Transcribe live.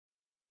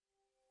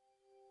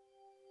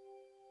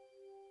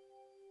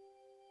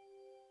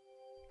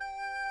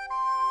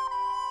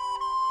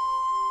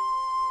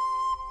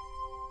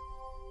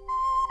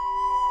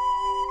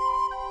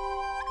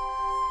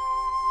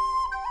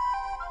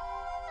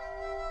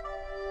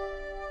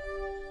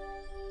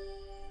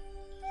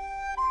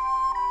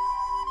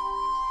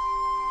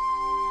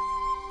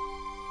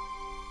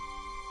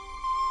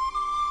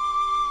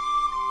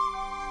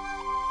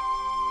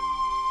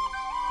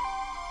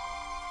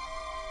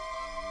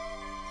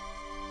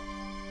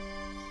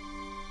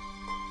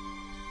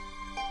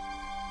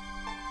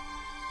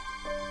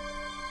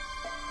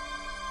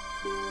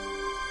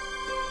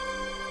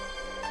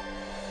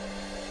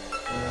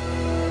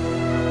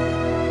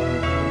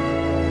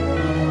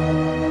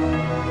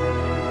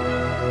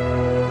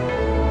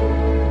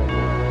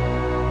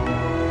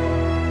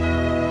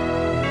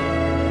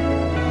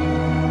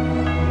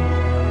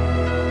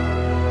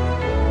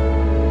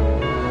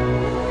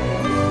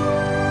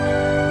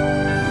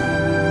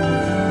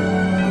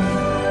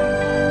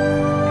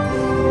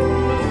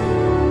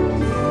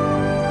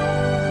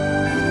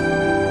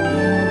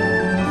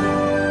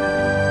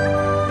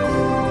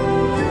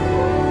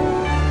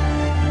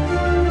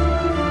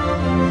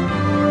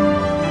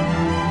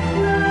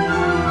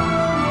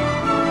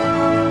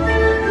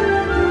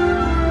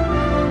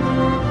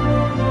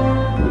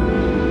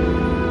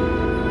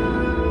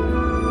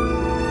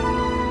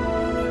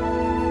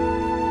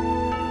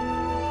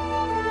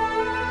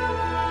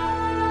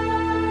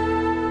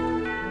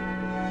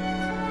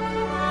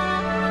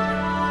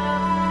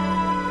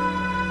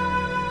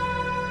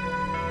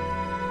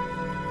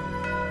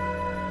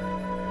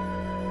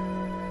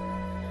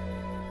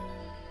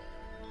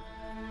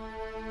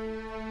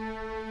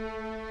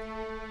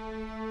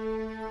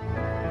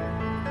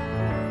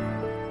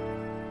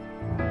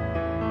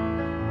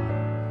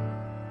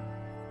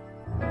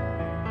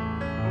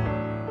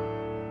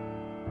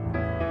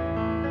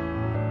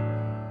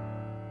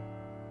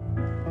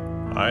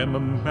I'm a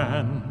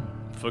man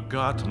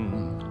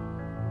forgotten.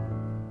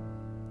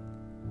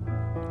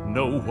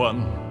 No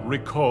one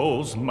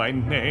recalls my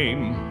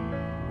name.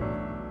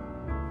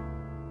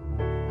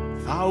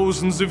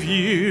 Thousands of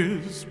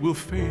years will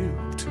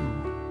fail to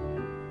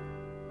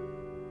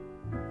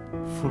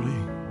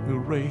fully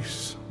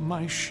erase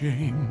my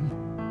shame.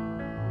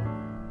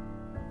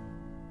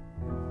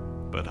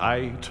 But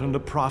I turned a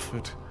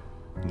prophet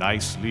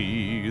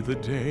nicely the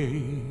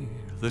day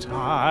that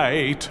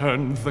I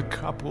turned the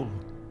couple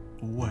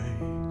away.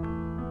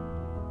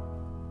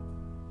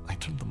 I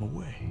turned them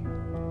away.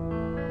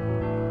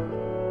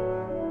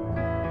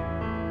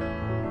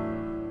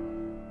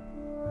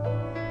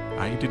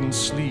 I didn't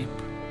sleep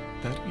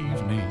that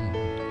evening,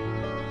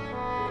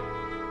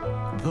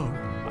 though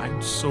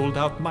I'd sold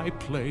out my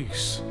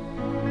place.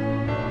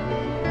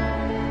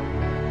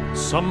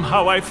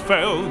 Somehow I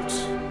felt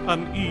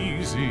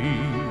uneasy.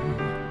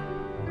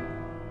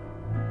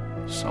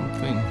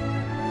 Something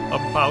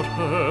about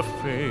her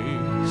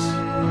face.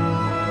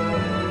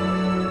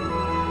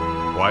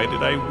 Why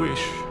did I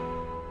wish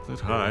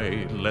that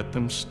I let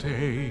them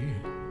stay?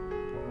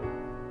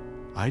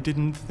 I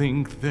didn't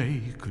think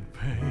they could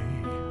pay.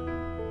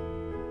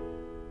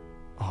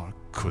 Or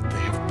could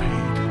they have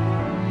paid?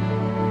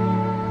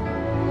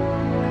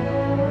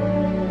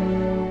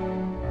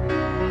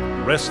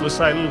 Restless,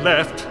 I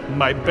left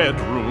my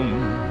bedroom.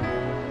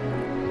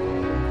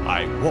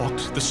 I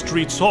walked the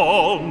streets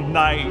all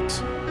night,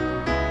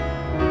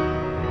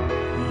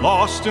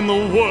 lost in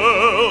the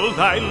world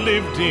I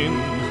lived in,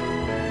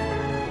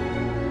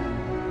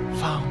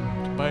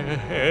 found by a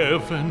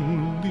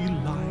heavenly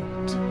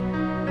light.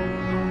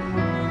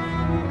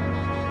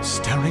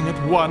 Staring at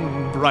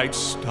one bright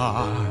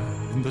star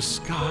in the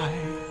sky,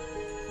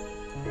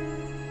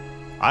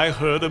 I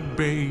heard a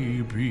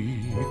baby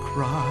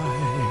cry.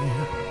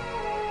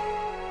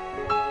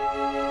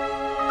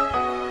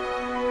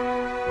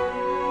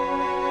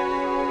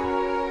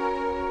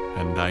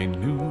 And I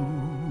knew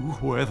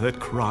where that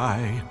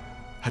cry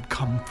had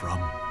come from,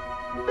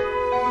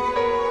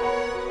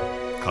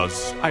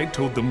 'cause I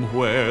told them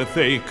where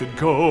they could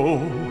go.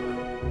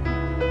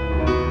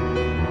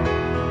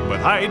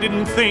 But I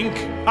didn't think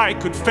I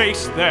could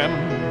face them,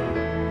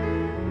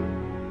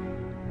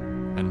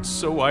 and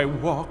so I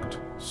walked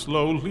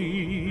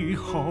slowly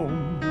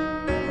home,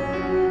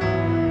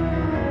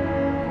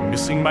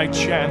 missing my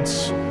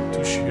chance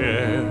to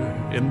share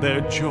in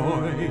their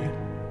joy.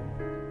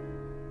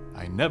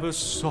 I never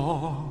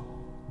saw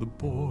the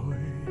boy.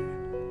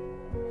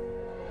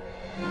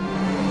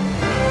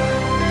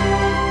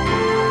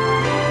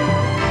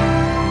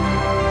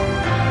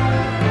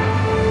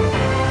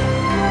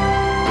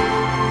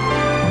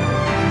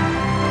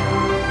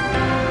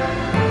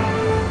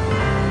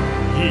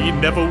 He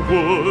never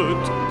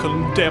would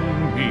condemn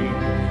me.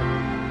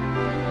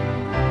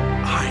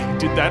 I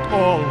did that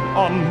all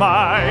on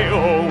my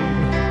own.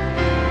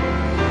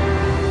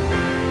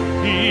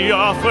 He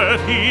offered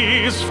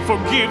his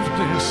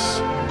forgiveness,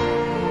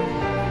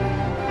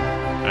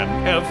 and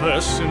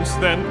ever since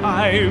then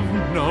I've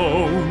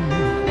known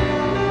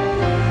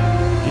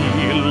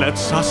he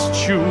lets us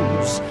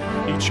choose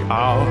each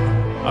hour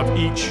of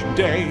each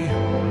day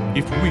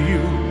if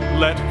we'll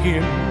let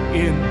him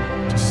in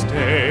to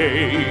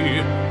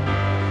stay.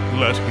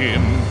 Let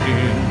him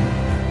in.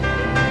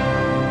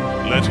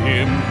 Let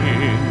him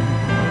in.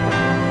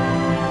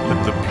 Let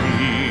the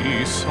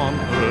peace on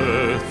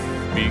earth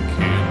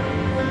begin.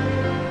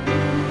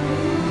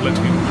 Let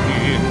him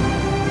in,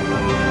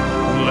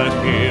 let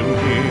him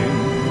in,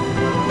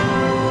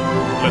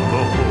 let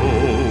the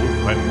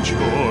hope and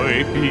joy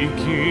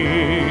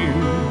begin.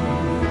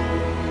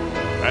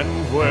 And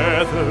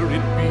whether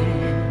it be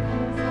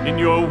in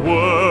your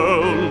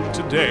world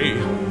today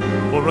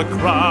or a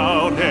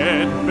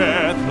crowded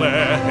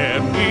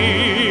Bethlehem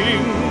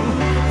Inn,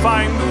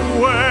 find the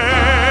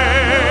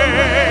way,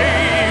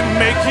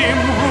 make him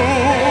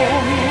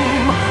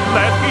room,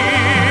 let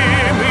him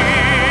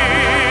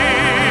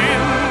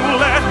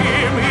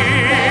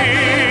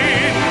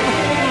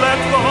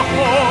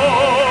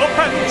hope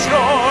and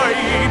joy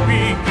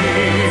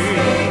begin.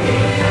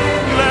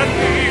 Let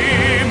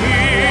him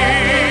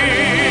in,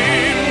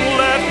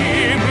 let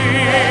him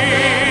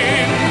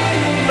in,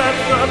 let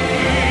the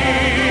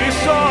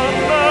peace on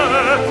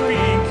earth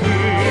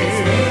begin.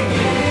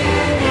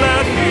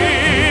 Let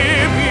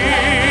him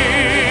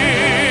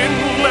in,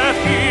 let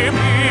him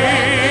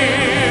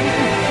in,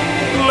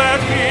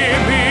 let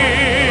him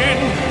in,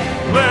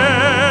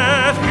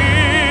 let him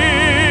in.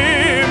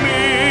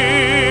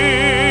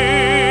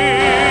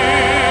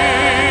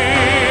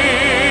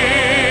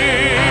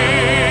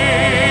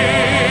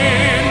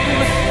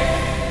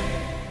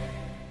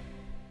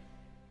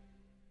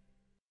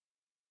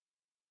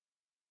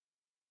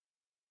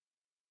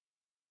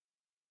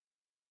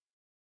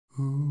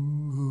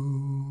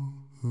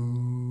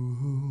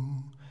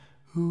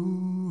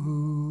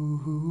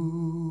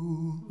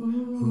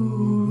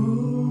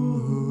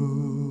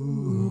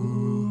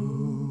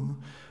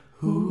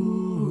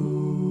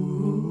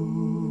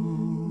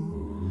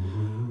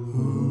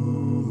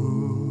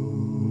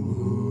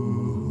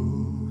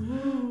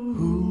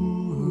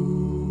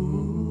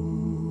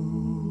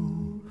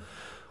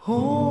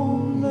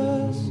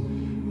 homeless,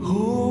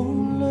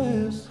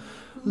 homeless,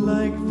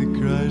 like the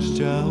Christ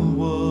child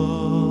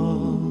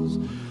was.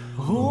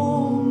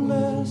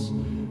 Homeless,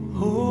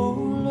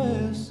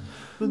 homeless,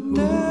 but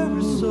there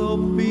is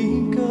hope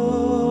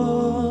because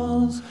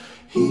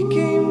he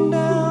came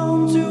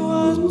down to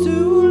us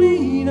to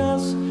lead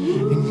us,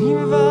 and he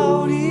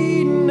vowed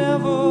he'd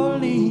never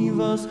leave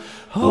us.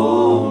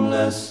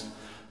 Homeless,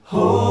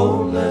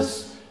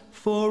 homeless,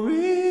 for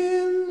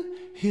in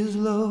his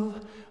love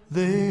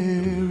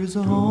there is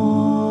a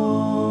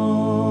home.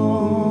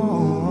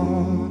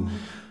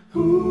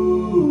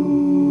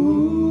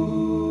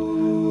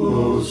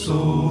 Oh, so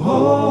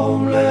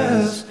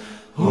homeless,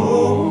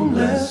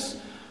 homeless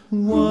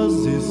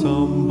was this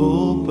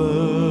humble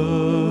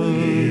bird.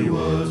 He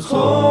was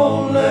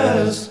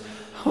homeless,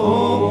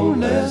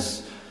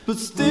 homeless, but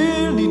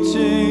still he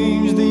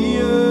changed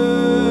the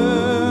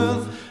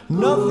earth.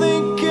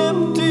 Nothing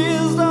kept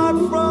his heart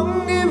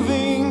from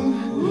giving.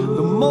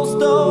 The most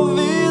of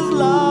his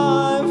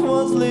life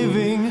was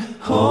living.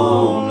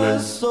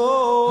 Homeless,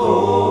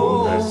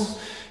 oh, homeless.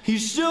 He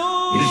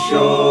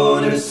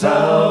showed us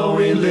how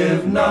we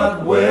live,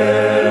 not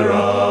whereof.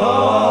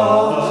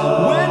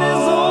 When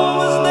his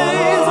homeless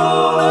days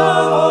on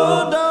earth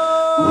were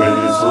done, when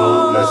his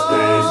homeless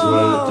days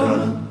were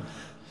done,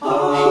 he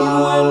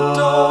went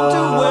on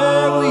to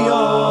where we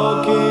all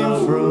came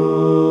from.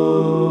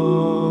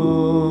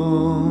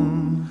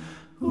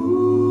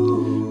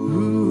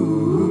 Ooh,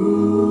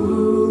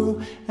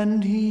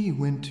 and he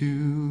went to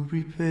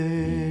prepare.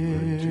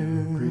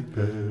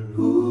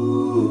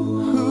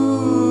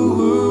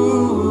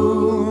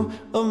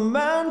 A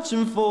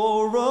mansion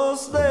for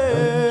us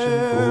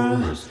there.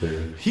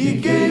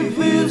 He gave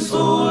his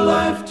whole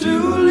life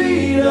to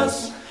lead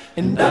us,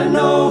 and I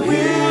know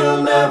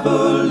he'll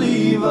never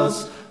leave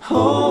us.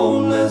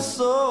 Homeless,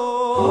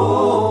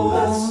 oh,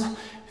 homeless,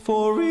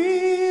 for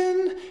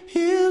in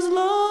his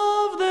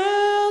love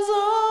there's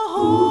a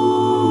home.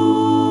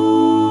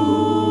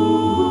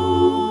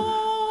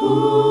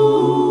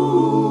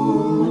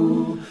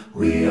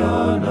 We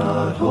are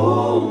not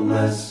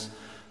homeless,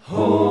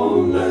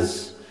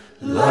 homeless,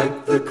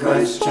 like the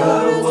Christ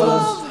child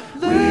was.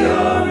 We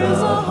are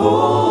not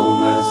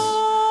homeless,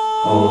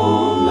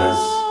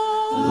 homeless,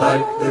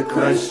 like the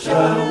Christ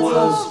child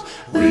was.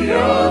 We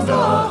are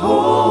not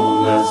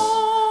homeless,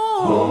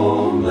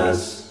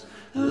 homeless,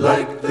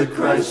 like the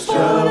Christ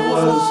child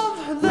was.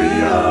 We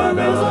are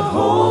not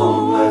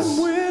homeless,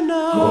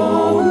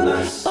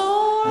 homeless,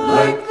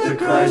 like the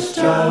Christ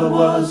child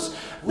was.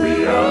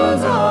 We are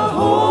not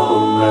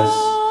homeless,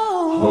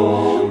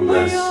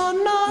 homeless,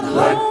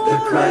 like the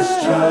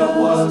Christ child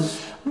was.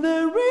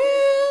 There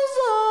is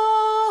a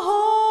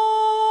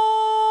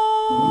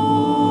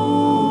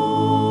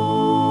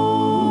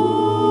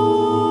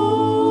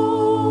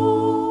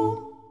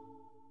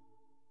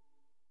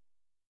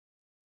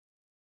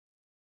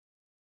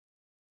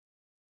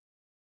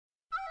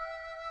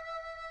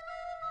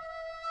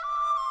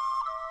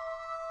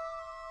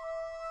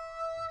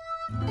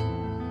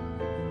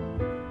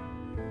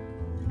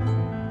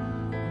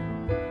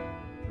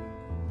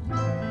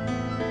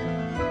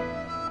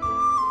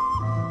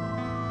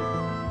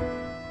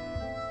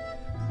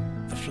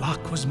The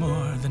flock was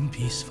more than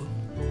peaceful.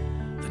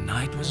 The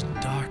night was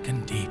dark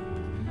and deep.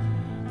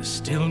 The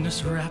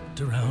stillness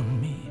wrapped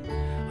around me.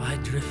 I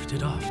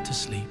drifted off to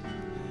sleep.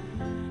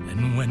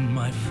 And when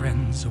my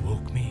friends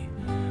awoke me,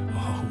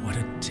 oh, what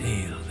a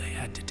tale they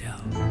had to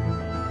tell.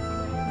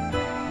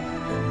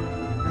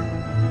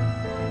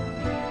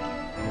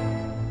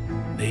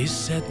 They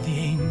said the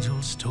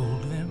angels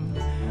told them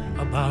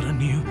about a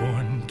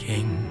newborn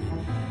king.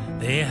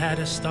 They had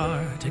a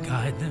star to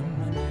guide them.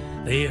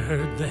 They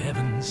heard the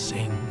heavens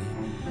sing.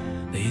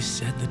 They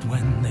said that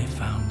when they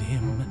found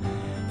him,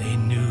 they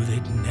knew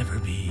they'd never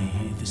be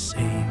the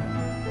same.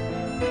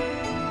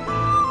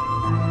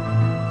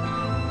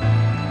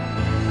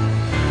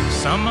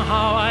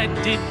 Somehow I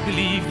did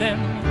believe them,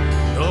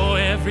 though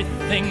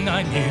everything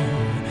I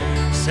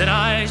knew said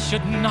I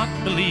should not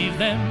believe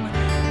them.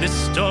 This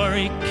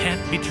story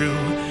can't be true,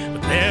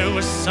 but there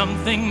was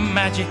something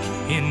magic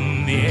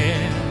in the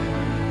air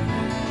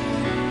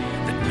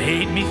that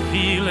made me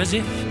feel as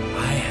if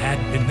I had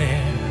been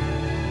there.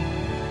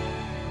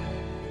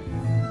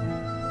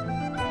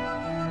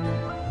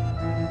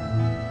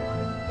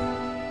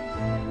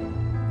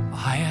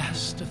 I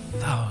asked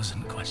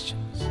 1,000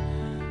 questions.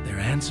 Their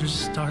answers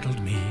startled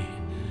me.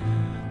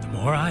 The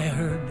more I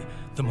heard,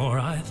 the more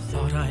I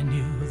thought I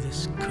knew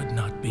this could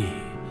not be.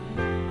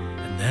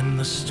 And then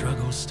the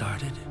struggle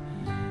started.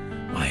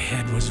 My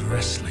head was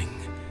wrestling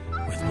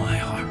with my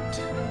heart.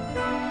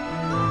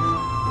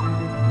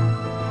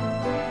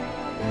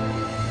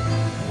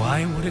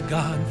 Why would a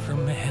God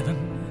from heaven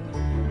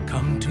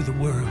come to the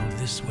world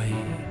this way?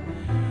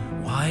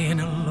 Why in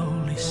a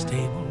lowly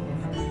stable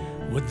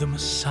would the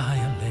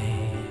Messiah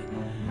lay?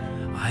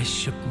 I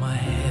shook my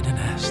head and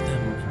asked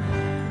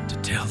them to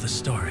tell the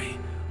story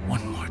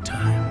one more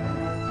time.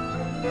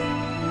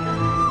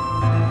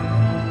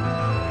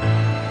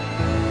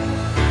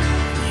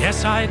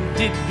 Yes, I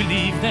did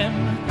believe them,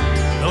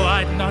 though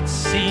I'd not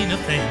seen a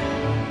thing.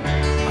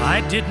 I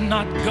did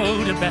not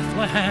go to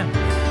Bethlehem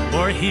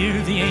or hear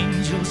the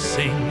angels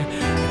sing.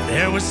 But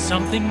there was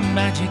something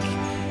magic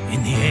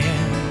in the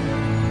air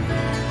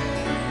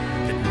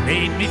that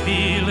made me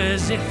feel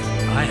as if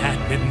I had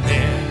been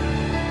there.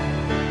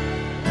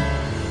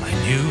 I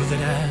knew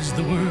that as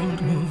the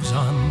world moves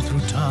on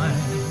through time,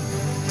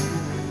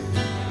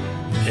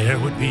 there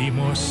would be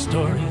more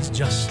stories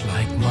just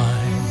like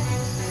mine,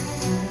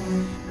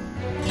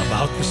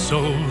 about the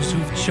souls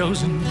who've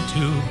chosen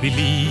to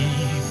believe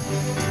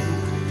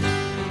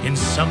in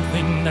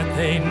something that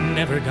they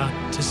never got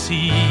to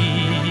see.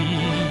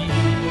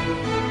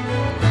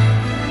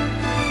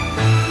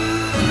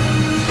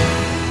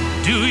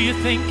 Do you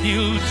think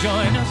you'll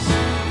join us,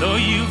 though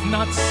you've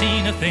not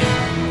seen a thing?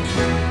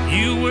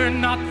 You were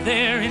not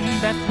there in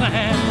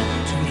Bethlehem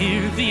to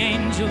hear the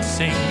angels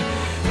sing.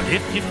 But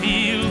if you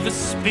feel the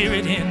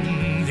Spirit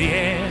in the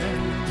air,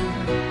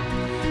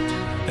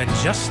 then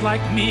just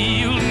like me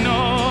you'll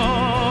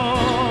know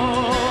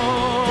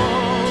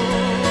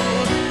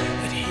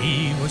that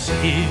He was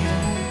here.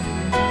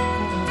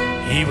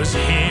 He was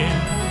here.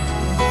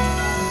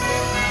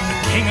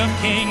 The King of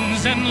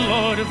Kings and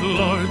Lord of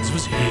Lords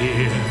was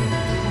here.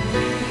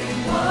 He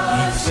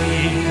was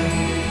here.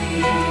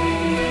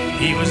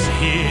 He was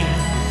here.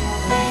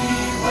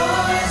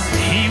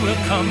 He will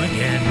come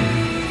again.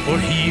 For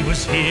He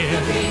was here.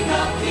 The King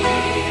of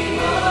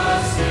Kings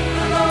was here.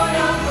 The Lord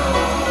of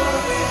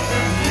Lords.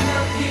 The King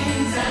of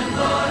Kings and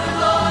Lord of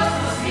Lords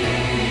was here.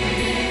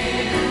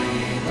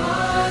 He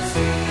was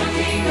the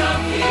King of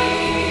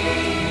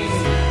Kings,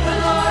 the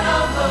Lord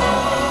of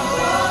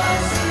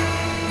Lords.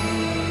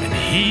 And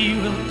He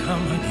will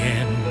come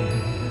again.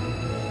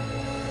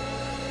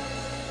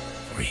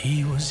 For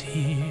He was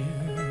here.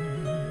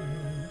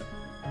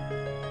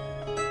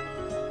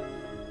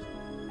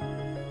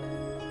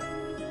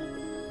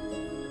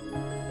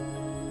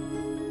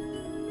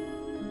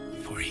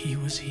 He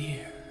was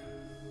here.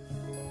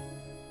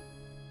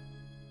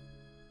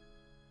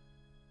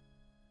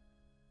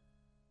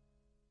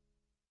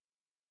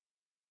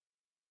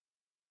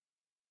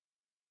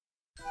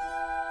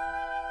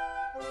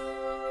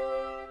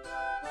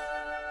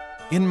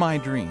 In my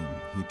dream,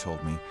 he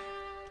told me,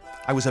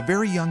 I was a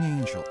very young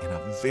angel in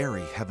a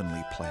very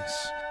heavenly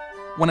place,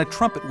 when a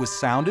trumpet was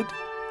sounded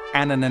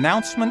and an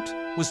announcement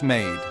was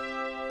made.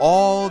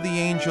 All the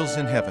angels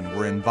in heaven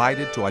were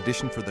invited to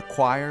audition for the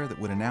choir that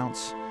would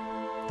announce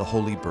the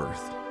holy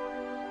birth.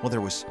 Well, there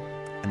was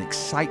an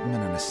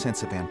excitement and a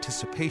sense of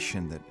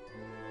anticipation that,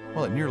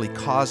 well, it nearly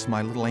caused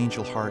my little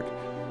angel heart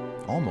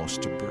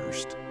almost to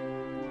burst.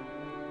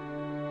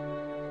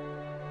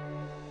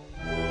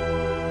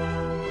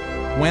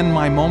 When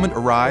my moment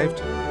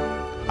arrived,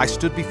 I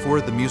stood before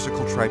the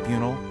musical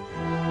tribunal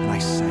and I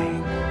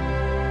sang,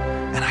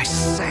 and I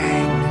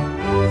sang,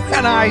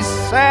 and I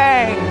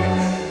sang.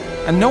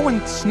 And no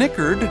one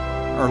snickered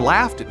or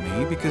laughed at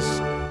me because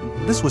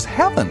this was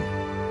heaven.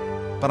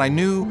 But I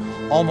knew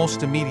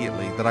almost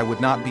immediately that I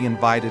would not be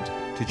invited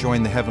to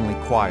join the heavenly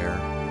choir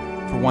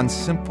for one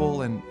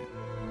simple and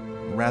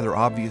rather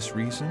obvious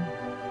reason.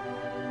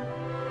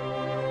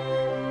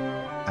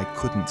 I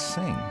couldn't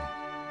sing.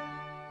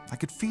 I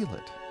could feel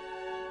it.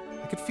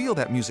 I could feel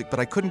that music,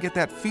 but I couldn't get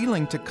that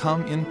feeling to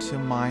come into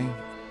my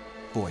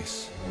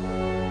voice.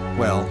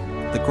 Well,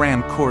 the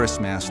grand chorus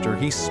master,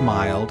 he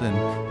smiled and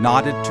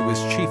nodded to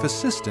his chief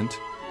assistant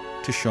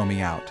to show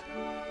me out.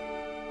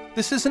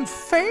 This isn't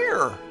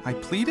fair, I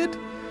pleaded.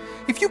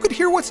 If you could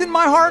hear what's in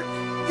my heart,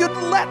 you'd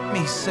let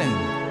me sing.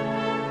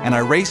 And I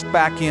raced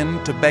back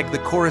in to beg the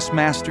chorus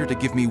master to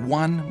give me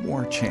one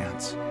more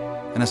chance.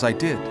 And as I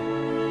did,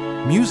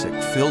 music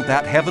filled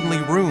that heavenly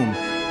room,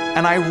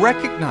 and I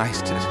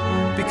recognized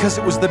it because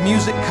it was the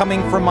music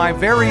coming from my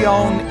very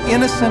own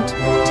innocent,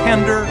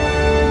 tender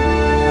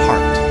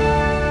heart.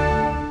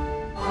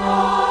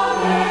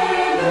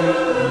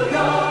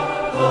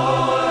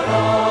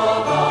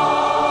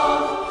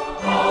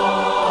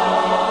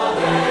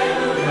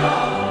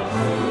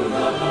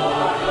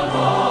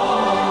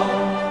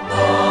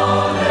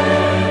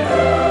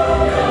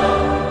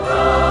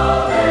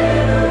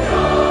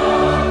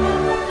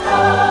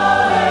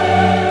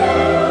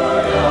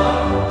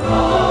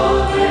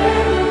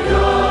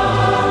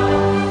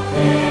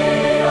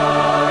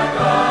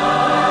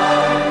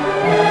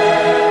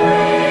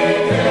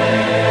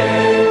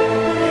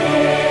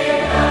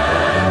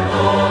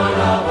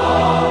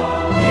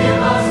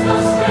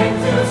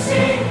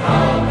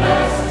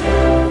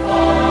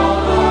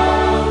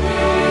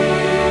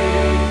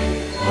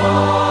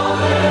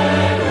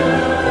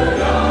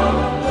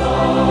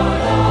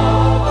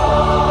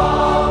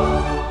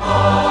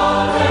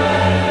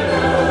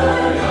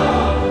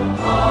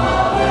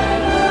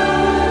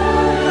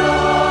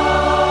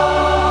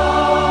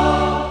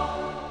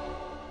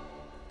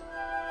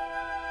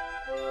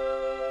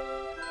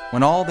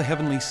 When all the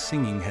heavenly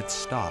singing had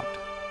stopped,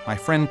 my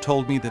friend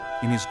told me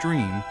that in his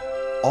dream,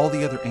 all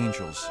the other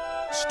angels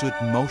stood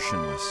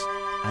motionless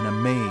and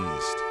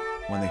amazed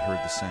when they heard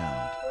the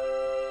sound.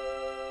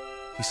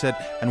 He said,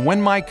 "And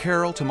when my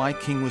carol to my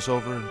king was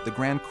over, the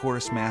grand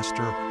chorus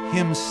master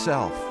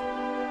himself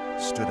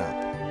stood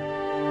up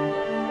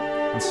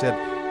and said,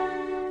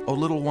 'O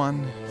little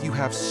one, you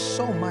have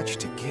so much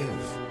to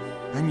give,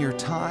 and your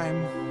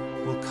time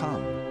will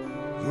come.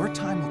 Your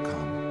time will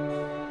come.'"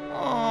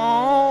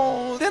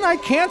 "Oh, then I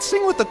can't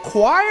sing with the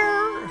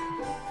choir?"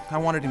 I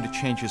wanted him to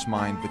change his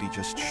mind, but he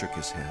just shook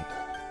his head.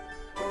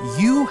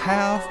 "You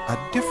have a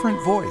different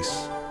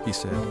voice," he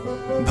said,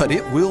 "but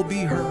it will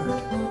be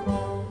heard.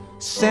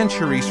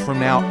 Centuries from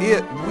now,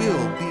 it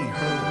will be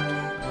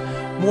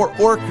heard. More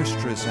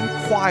orchestras and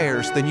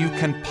choirs than you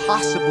can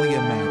possibly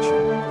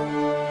imagine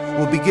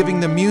will be giving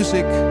the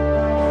music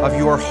of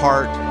your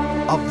heart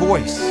a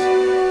voice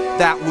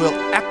that will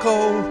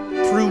echo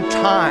through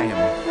time."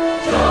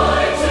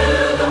 Joy to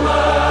the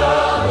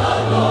world, the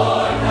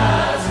Lord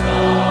has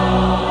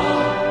come.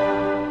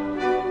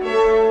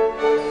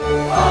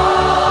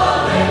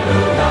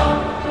 Hallelujah,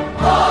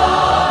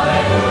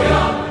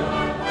 hallelujah.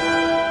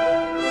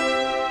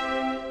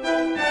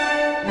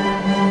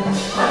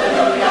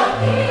 Hallelujah,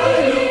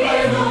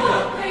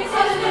 hallelujah, praise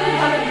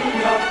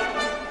hallelujah,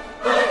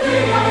 hallelujah.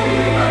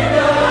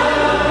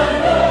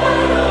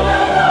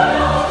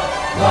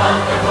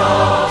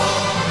 Wonderful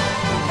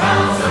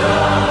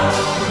Counselor,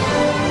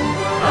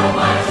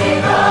 Almighty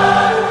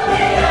God,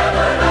 the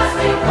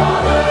everlasting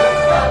Father,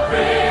 the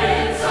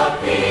Prince of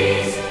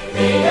Peace,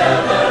 the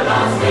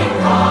everlasting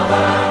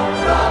Father,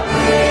 the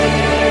Prince of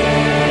Peace.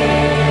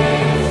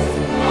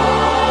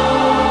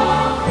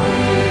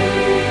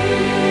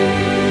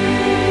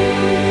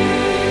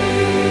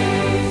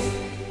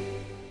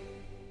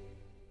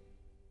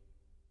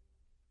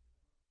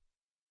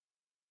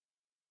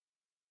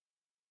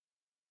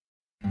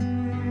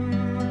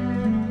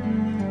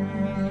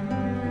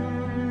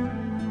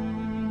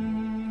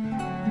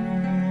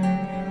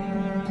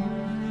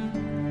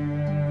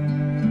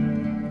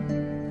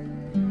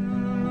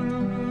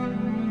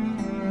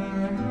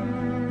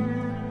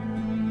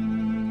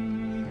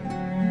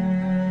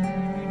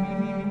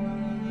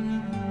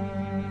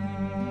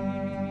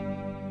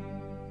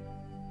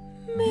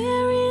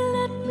 Mary,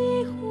 let me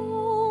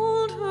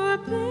hold her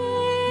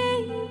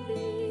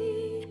baby,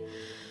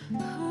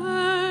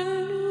 her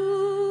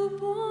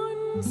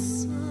newborn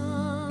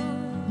son.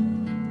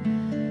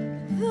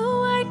 Though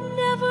I'd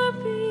never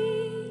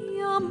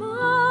be a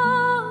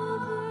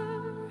mother,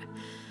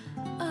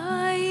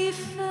 I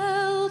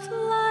felt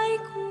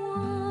like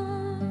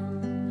one.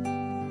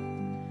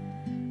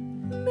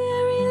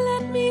 Mary,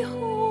 let me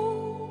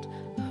hold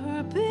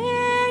her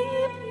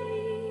baby,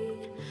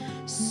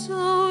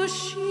 so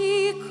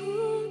she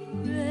could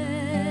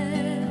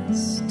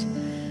rest.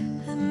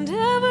 And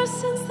ever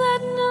since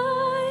that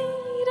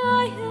night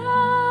I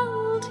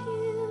held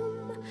him,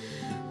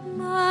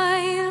 my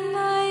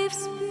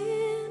life's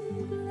been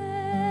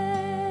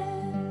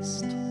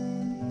blessed.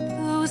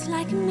 Those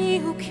like me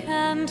who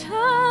can't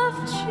have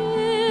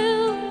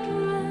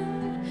children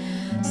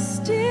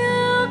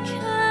still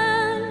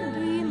can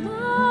be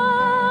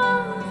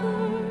mothers.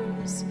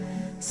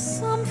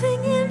 Something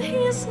in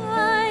his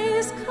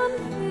eyes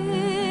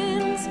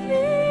convinced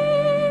me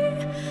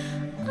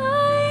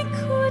I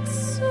could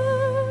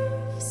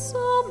serve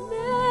so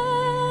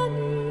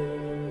many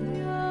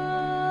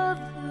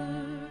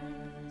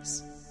others.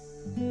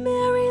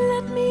 Mary,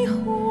 let me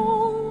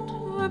hold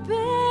her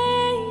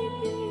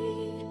baby,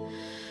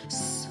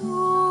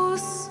 so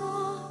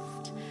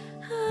soft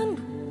and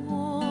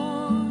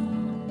warm.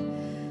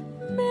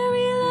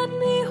 Mary, let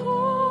me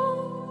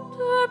hold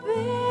her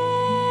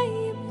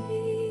baby,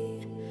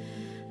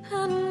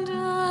 and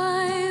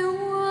I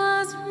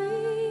was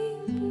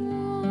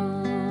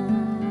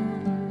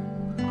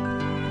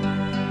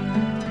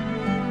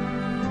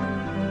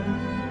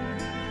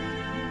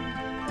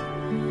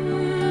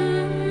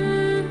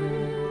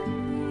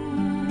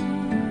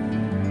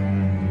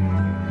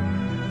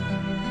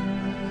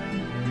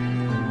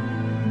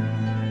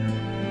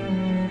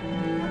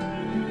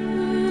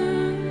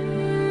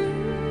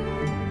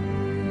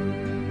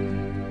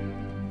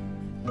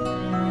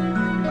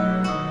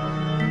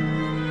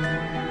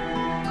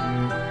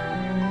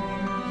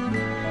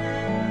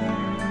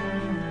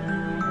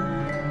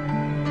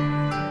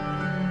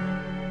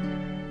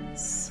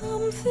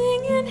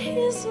Something in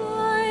his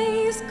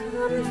eyes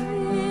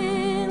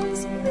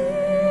convinced me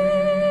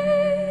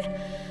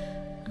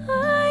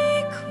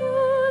I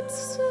could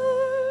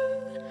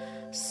serve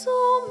so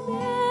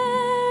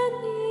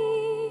many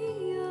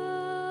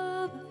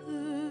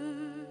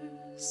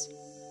others.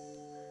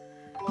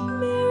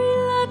 Mary,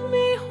 let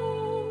me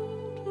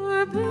hold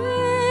her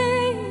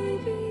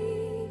baby,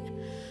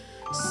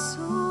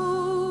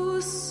 so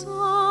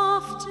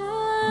soft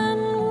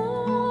and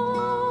warm.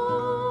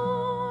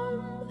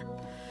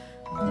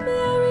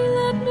 Mary,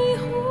 let me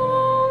hold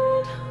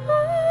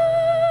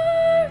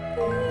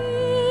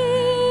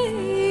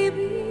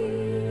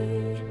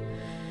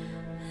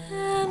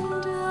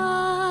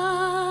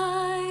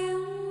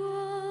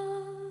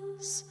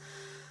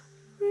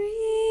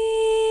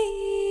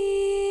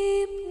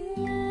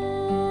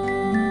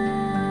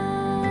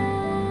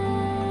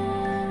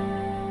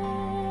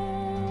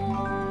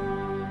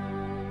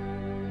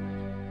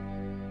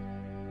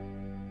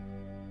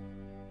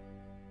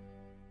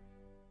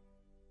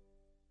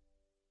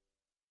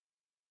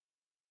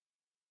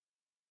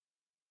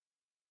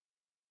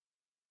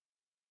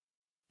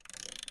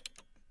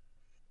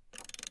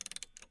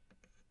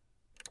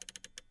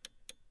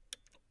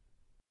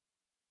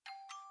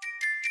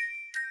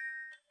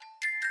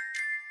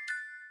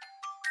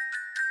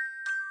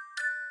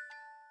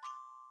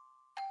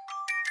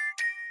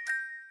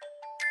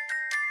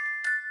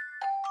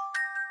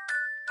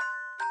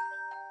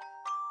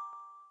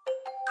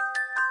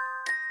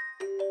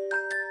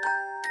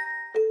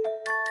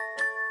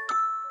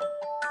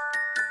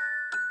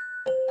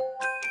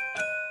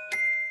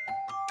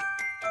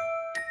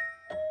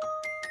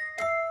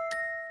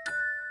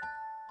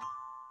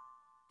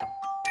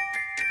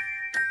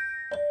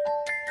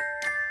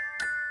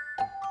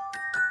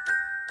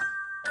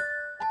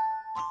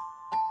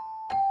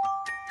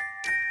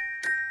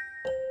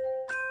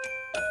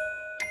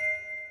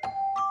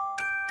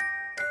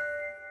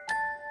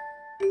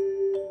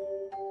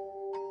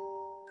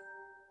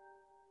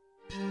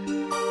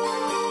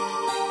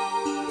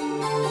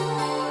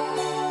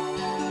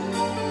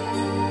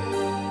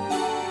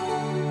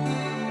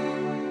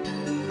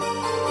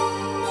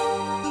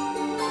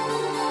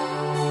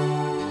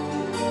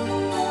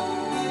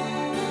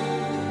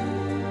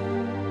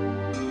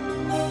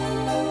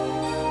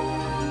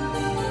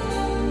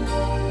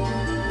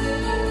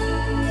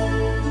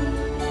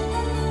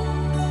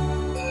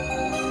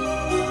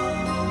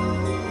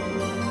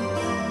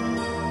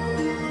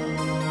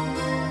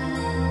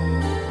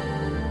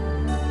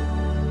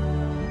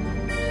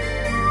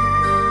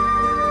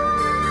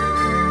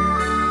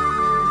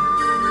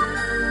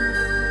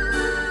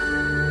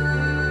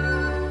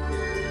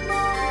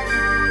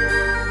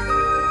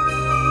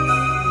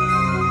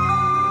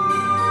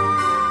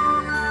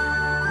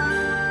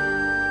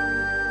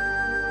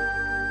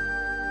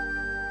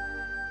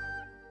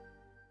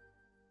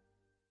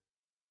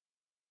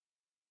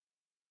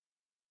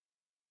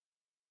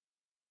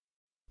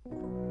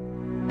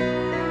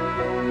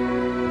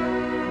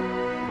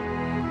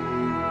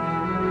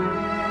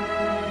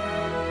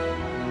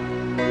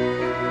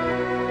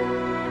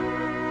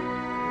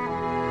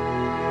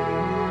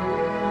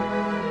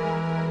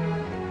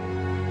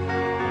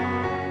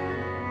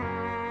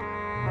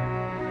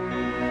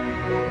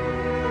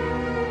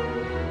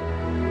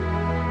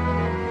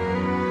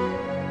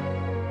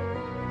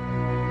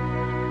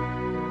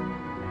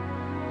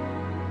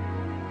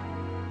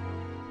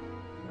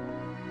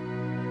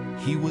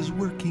he was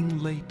working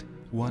late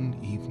one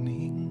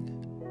evening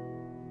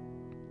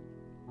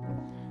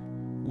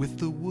with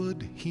the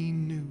wood he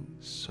knew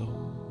so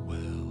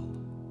well.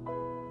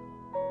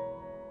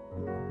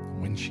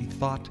 When she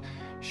thought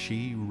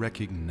she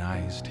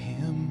recognized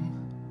him,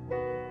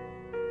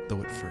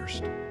 though at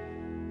first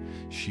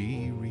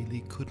she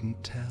really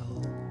couldn't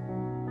tell,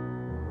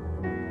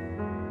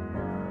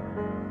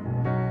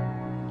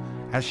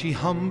 as she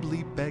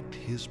humbly begged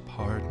his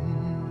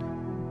pardon,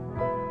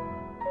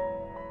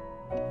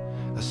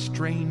 a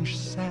strange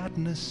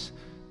sadness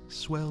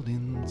swelled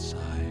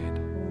inside.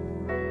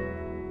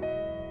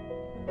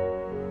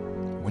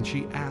 When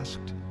she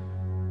asked,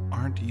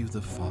 "Aren't you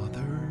the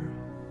father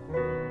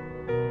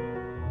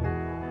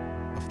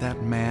of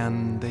that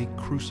man they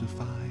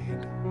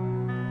crucified?"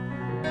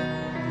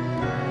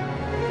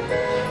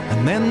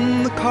 And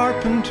then the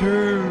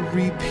carpenter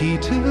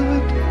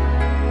repeated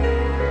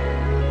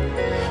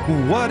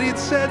what he'd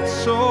said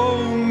so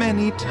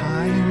many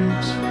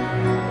times.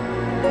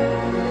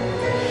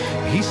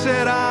 He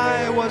said,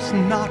 "I was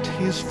not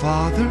his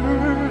father.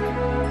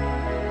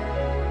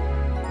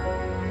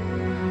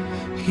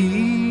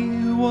 He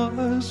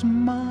was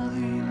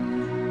mine."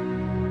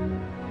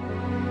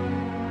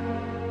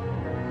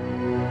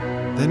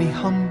 Then he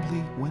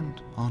humbly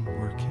went on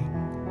working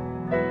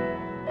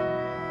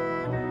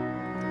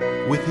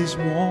with his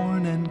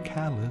worn and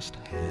calloused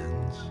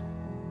hands.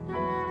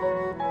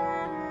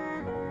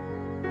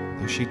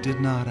 Though she did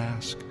not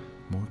ask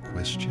more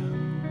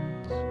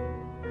questions,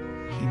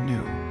 he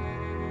knew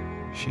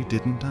she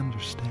didn't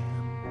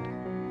understand.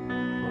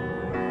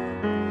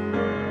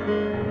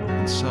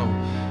 And so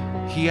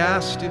he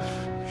asked if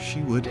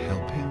she would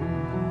help him,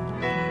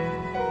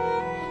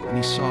 and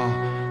he saw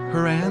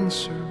her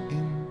answer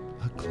in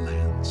a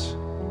glance.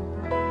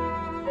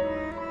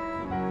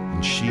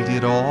 And she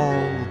did all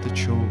the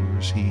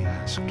chores he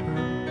asked her,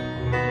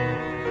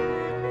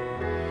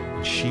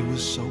 and she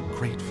was so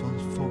grateful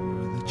for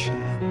the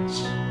chance.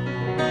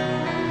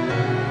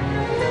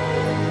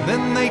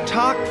 Then they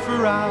talked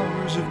for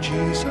hours of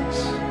Jesus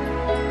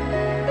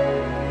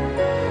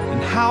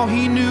and how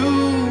he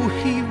knew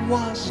he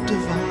was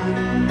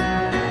divine.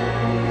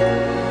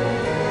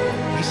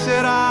 He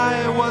said,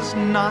 "I was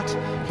not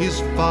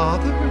his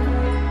father.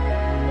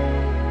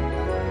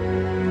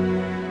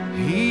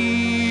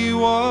 He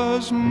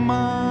was mine."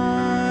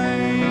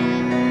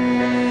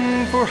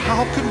 For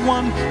how could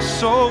one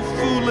so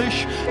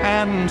foolish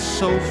and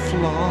so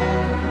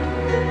flawed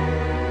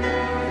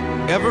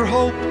ever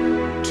hope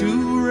to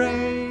raise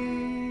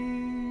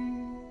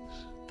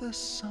the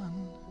Son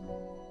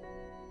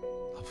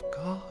of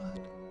God?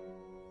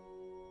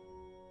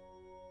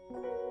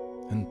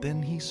 And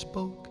then he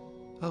spoke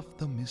of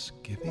the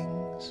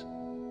misgivings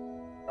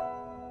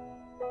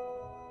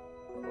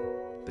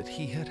that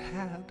he had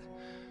had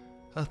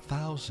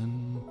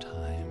 1,000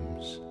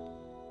 times,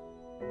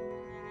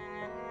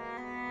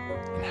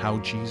 and how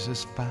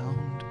Jesus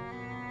found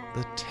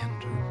the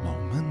tender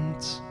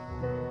moments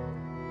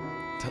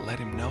to let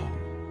him know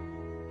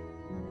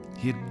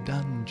he'd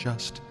done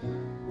just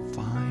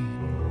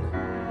fine.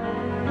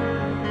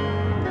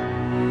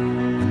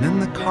 And then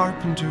the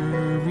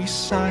carpenter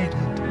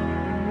recited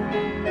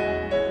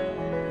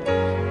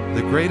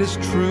the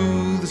greatest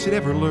truths he'd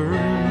ever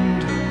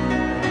learned,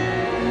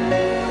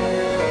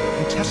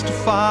 and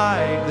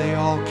testified they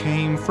all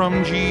came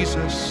from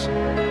Jesus.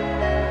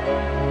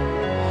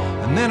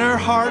 And then her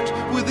heart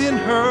within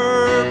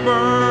her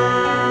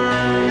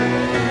burned.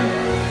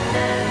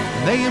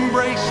 They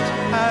embraced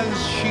as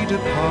she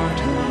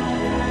departed,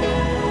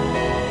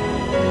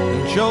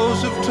 and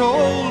Joseph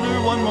told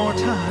her one more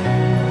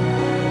time,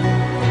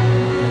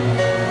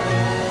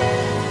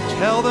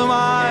 "Tell them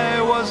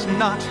I was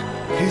not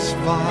his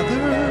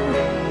father.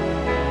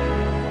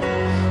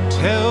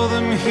 Tell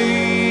them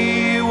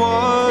he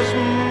was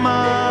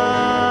mine.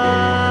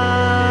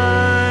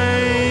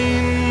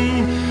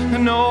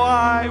 No,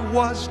 I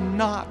was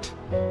not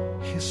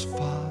his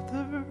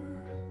father.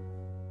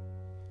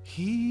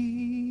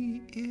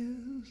 He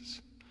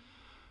is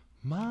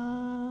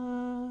mine."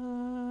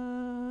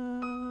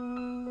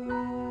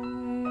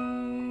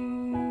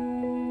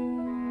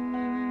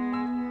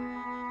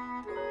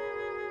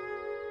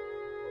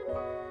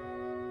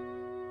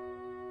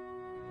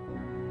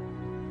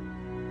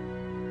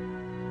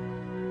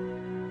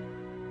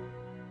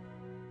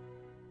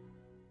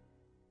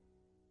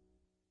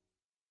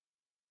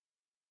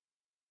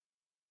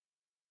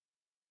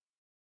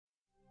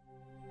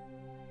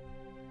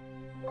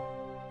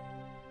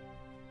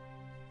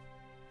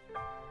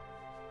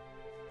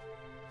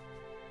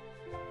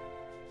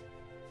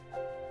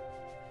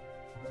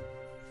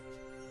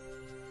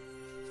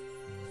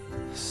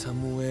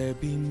 Somewhere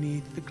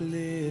beneath the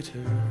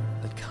glitter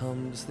that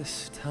comes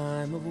this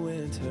time of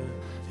winter,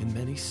 in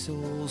many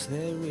souls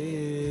there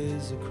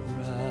is a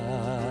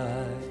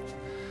cry.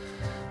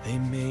 They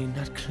may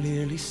not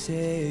clearly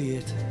say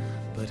it,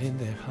 but in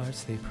their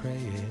hearts they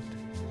pray it,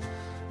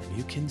 and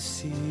you can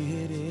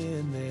see it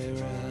in their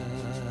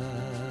eyes.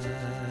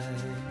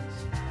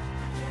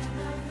 I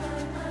cannot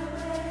find my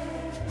way,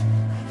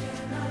 I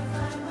cannot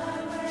find my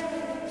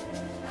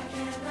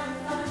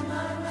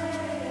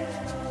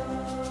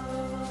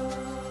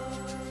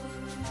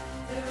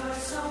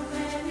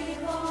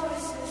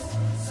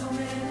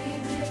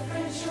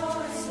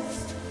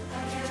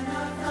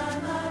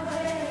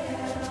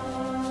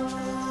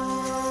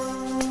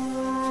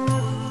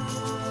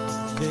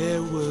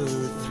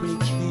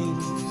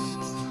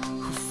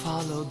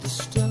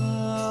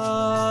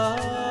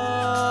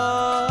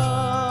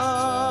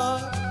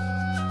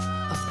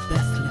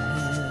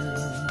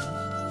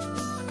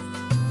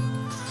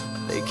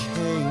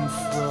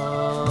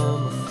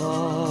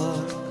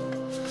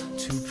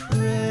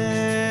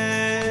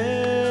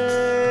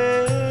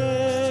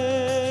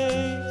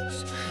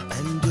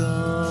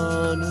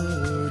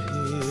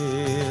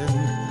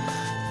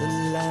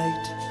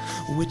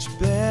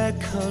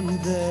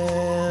want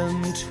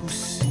them to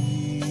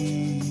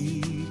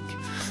seek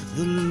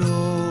the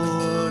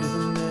Lord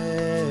of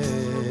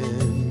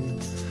men.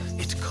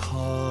 It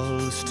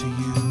calls to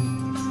you,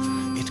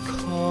 it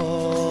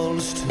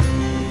calls to me.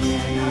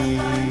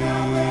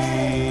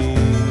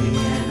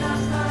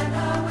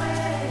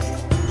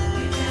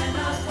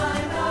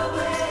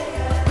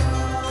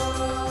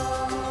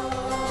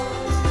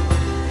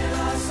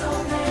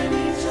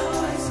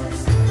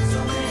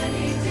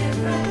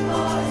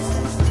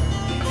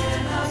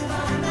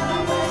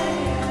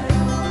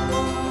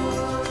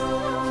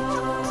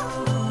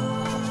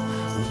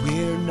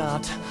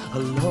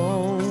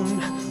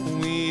 Alone,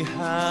 we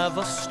have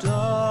a star,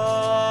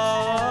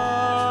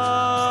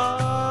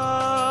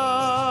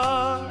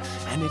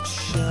 and it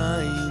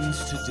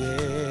shines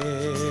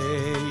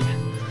today.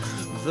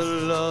 The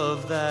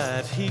love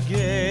that He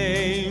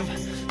gave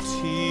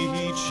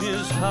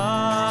teaches how,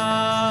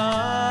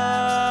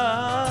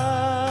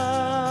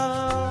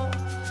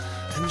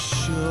 and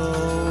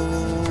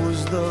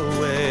shows the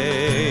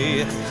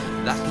way.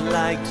 That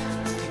light,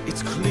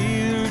 it's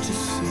clear to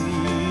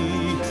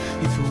see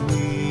if we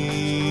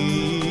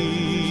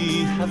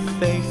have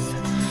faith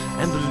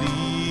and believe.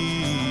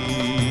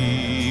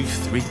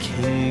 3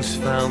 kings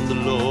found the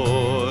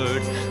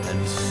Lord,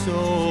 and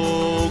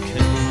so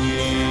can we.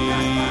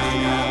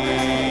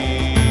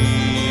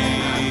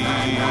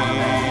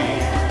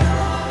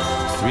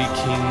 3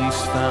 kings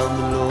found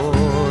the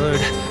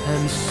Lord,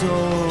 and so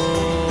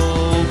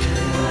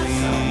can we.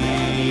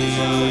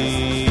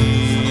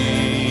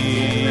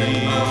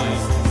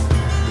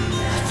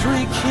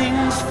 3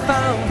 kings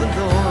found the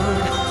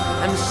Lord,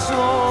 and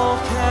so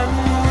can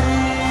we.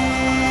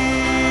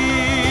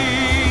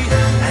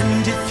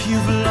 And if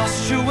you've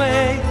lost your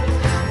way,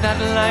 that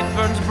light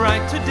burns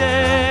bright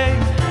today,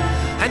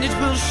 and it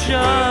will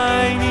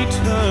shine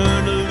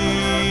eternally.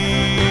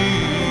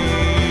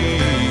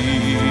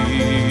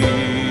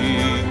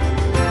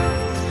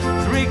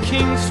 3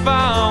 kings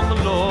found the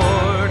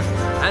Lord,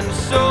 and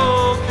so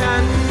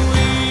can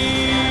we.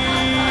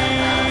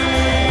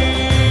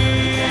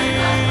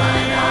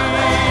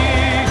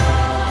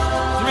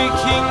 3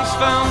 kings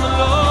found the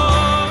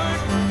Lord,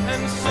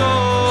 and so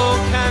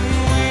can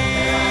we.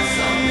 There are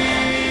so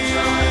many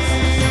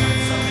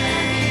choices, so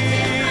many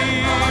different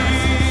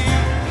voices.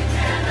 We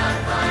cannot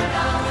find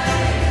our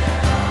way at all.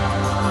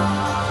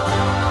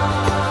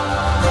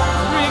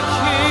 3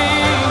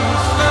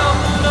 kings found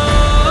the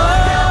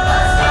Lord. Help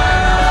us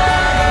find our way.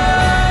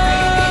 We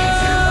need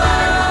to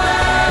find a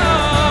way.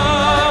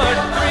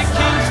 3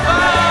 kings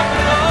found the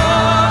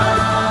Lord,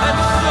 and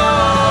so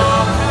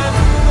can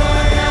we.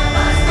 Help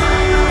us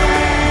find a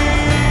way.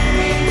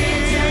 We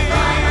need to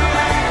find a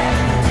way.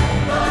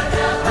 Lord,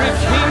 help us. 3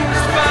 kings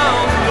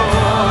found the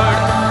Lord,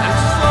 and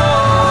so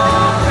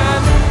can we.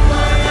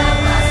 Lord,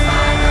 help us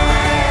find a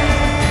way.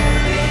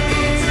 We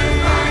need to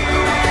find a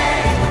way.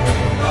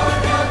 Lord,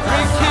 help us.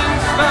 3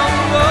 kings found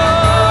the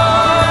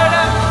Lord,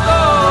 and so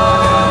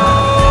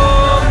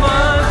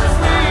must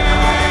we. We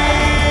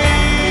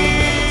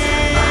need to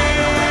find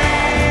a way.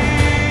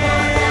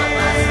 Lord, help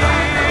us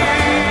find a way.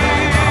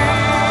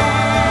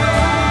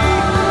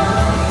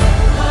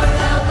 Lord,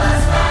 help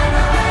us find a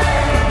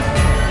way.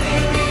 We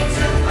need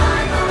to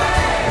find a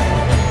way.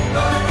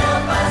 Lord,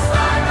 help us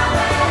find a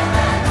way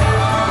back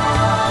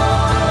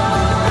home.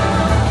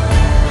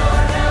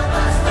 Lord, help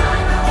us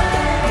find a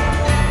way.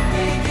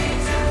 We need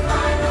to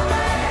find a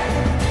way.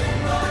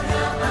 Lord,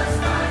 help us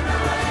find a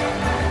way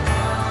back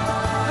home.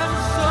 And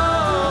so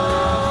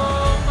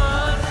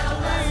must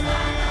we.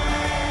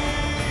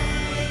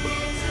 We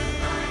need to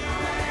find a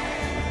way.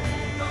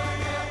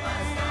 Lord, help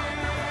us find a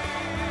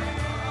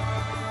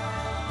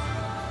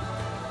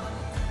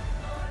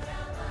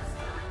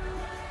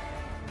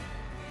way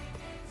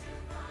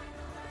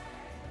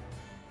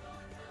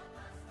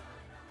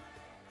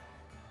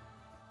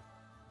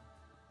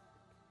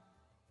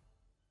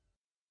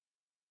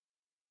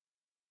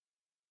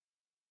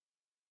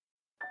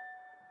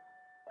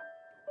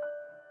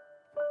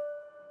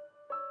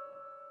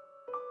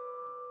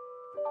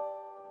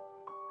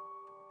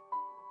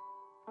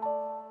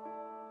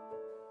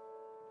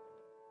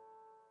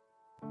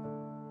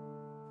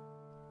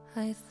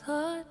I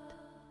thought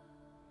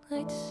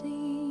I'd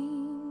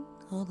seen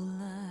all the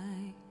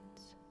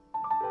lights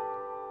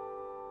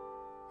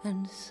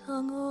and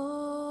sung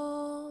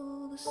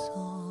all the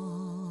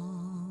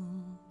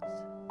songs.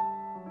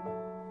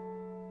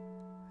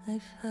 I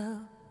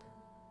felt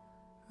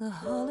the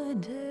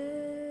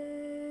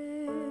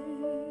holiday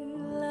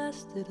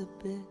lasted a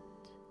bit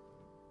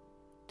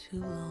too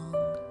long.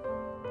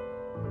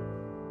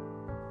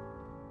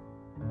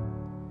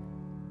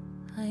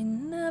 I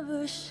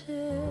never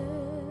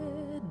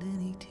shed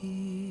any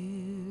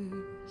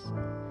tears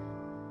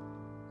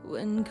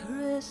when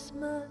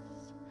Christmas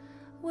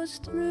was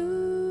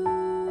through,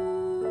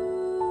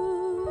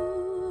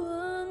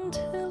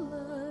 until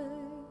I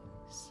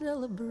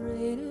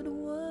celebrated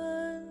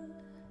one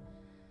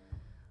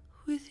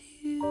with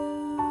you.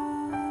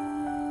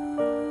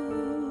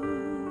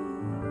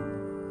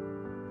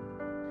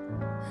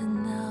 And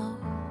now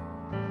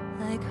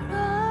I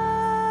cry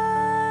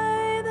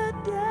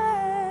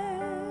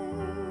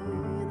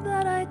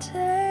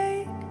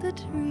take the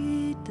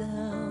tree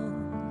down.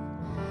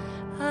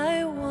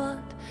 I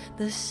want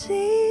the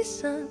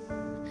season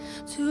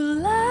to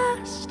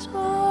last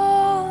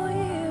all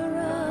year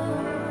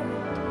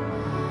round.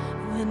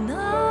 When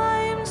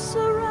I'm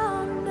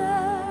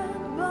surrounded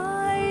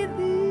by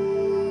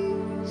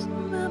these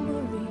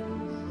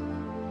memories,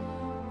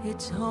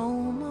 it's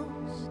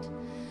almost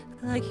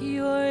like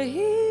you're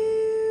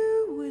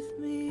here with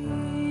me.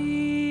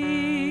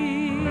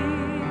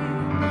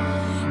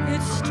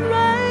 It's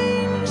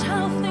strange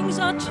how things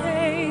are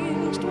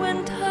changed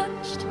when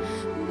touched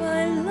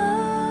by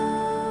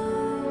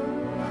love.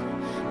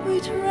 We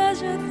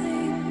treasure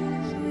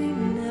things we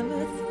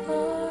never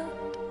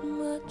thought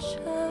much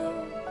of.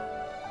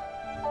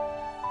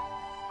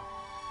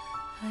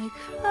 I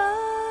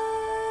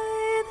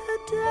cry the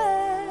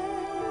day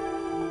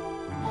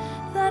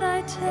that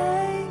I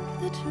take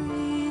the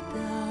tree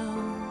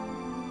down.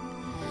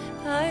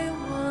 I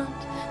want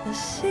the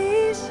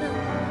season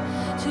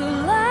to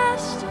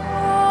last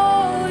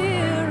all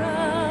year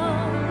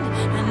round,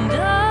 and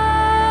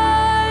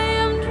I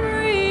am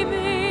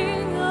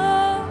dreaming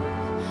of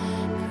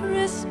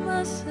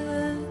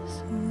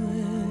Christmases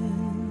when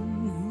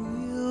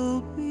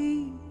we'll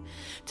be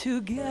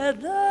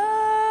together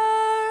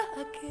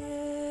again.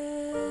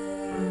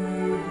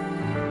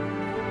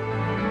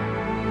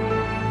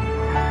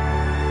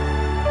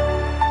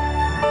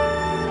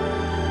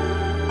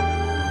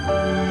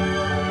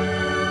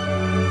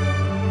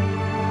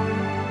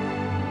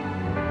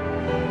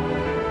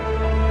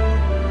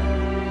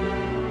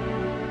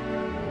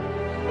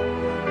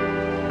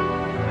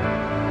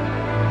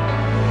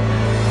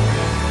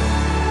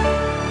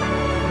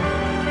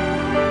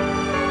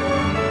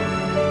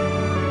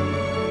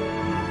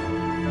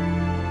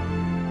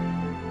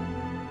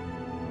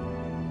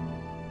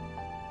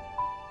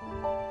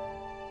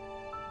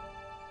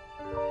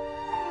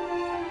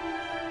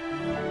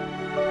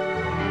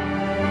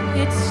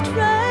 It's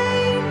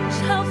strange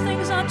how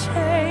things are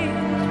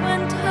changed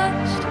when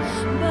touched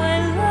by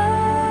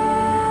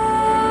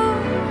love.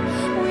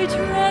 We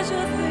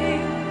treasure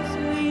things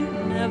we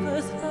never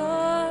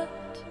thought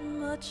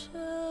much of.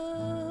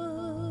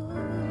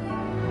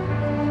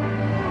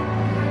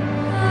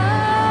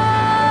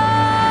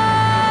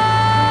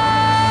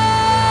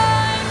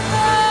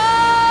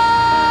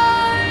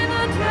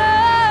 The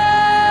day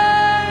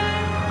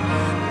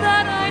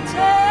that I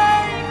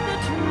take the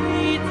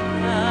tree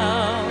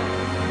down,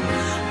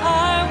 I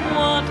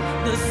want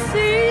the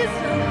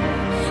season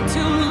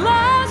to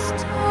last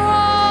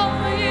all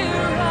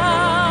year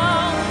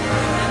round,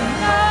 and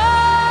I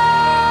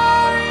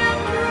am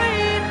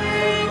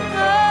dreaming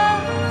of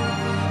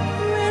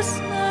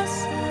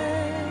Christmases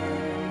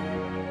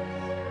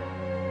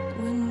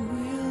when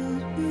we'll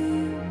be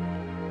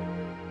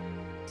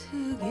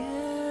together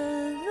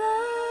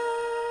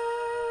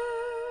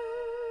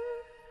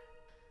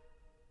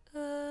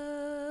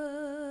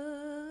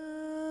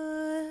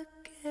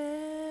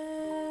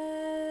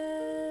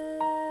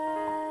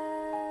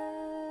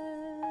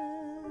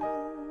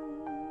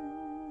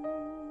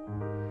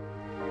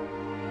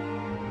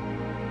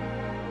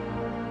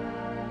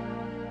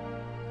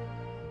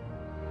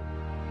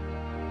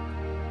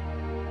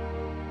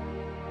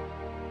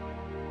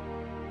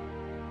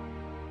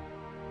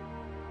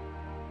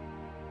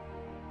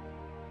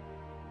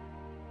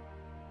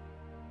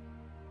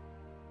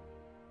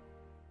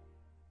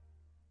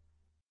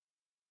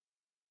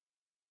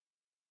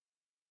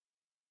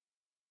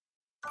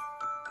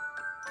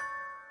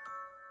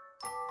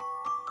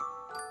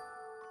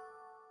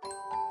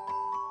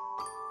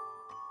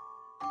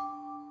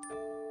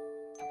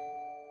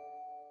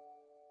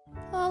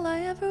all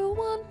I ever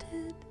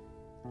wanted,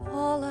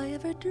 all I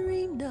ever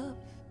dreamed of,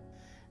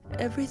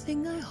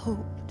 everything I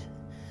hoped,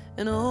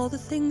 and all the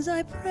things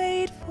I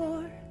prayed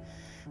for,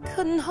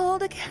 couldn't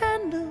hold a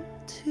candle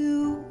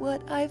to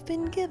what I've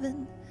been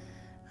given.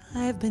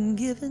 I've been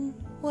given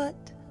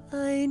what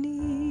I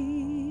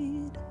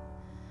need.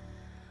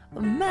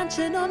 A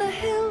mansion on a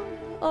hill,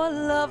 or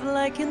love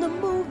like in the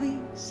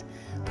movies,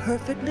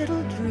 perfect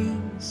little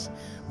dreams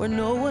where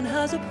no one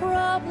has a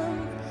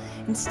problem.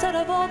 Instead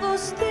of all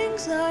those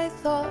things I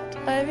thought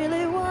I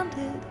really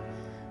wanted,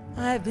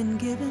 I've been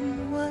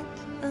given what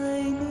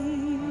I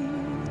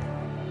need.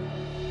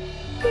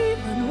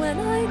 Even when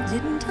I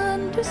didn't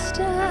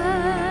understand,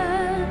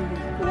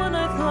 when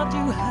I thought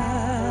you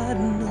had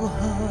no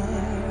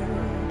heart,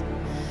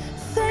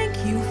 thank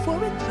you for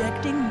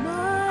rejecting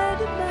my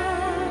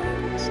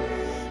demands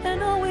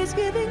and always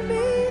giving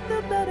me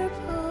the better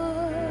part.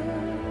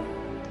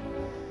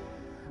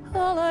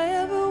 All I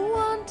ever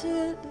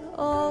wanted,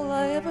 all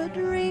I ever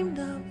dreamed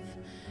of,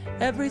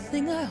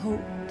 everything I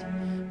hoped,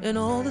 and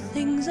all the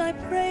things I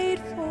prayed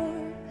for,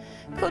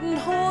 couldn't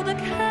hold a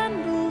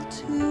candle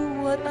to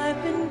what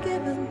I've been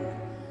given.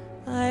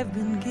 I've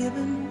been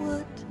given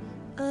what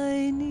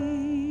I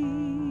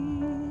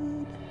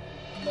need.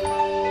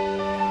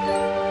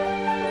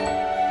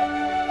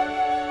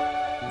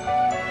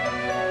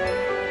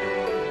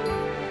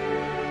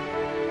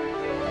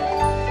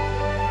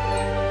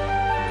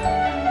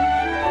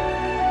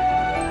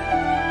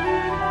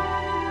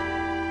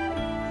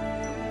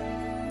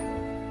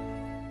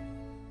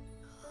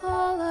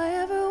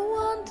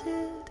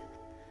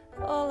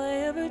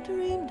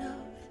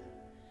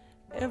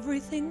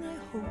 everything I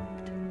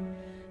hoped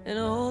and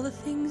all the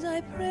things I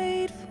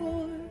prayed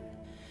for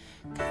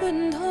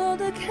couldn't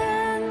hold a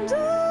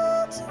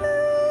candle to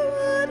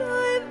what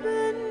I've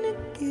been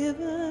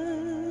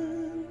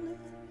given.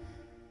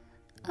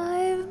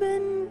 I've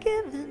been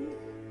given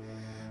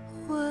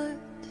what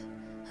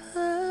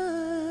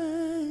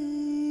I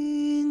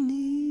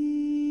need.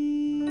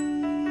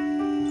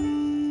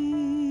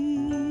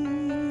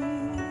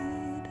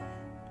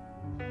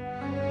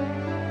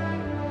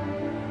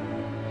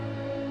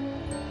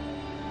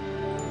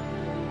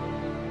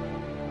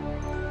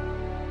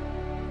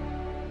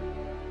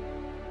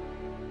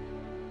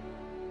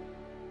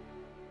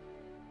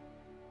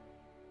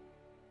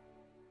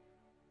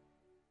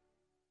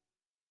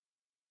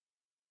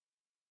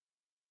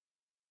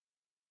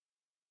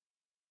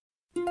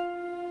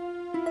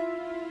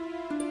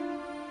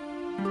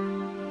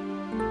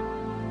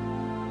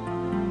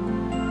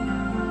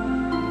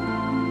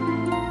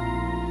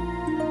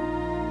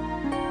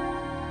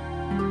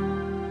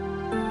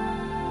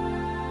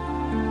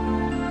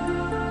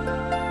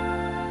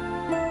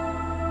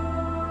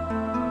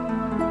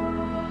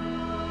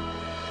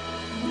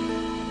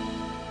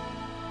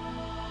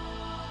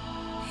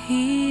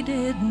 He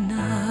did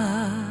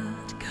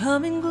not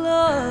come in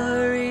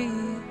glory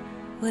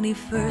when he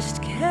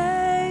first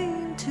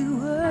came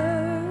to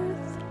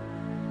earth,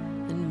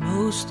 and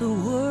most the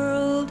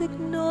world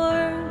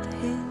ignored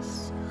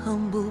his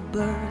humble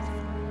birth.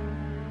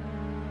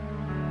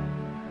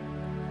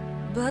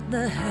 But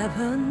the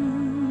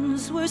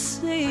heavens were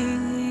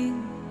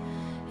singing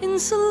in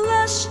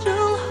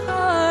celestial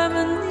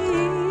harmonies,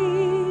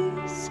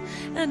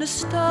 and a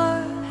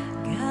star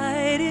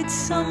guided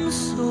some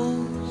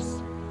souls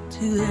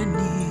to their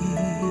knees.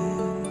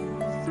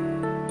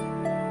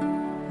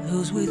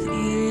 Those with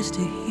ears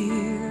to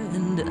hear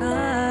and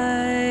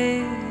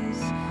eyes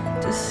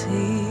to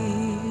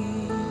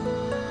see,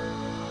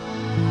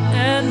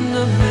 and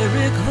the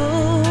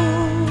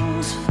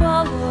miracles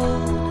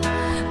followed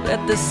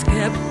that the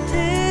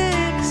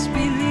skeptics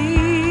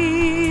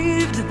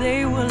believed.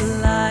 They were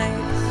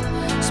lies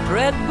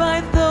spread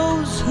by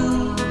those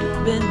who'd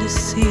been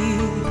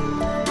deceived.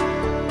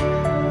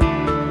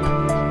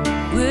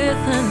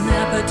 With an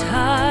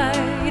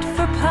appetite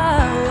for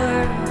power,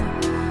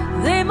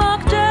 they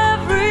mocked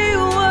every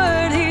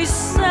word he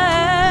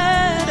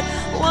said,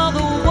 while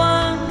the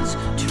ones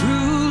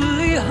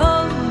truly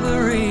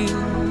hungering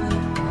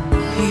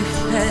he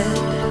fed.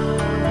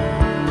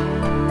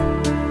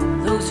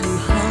 Those who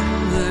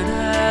hungered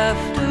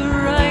after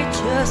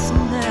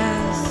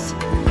righteousness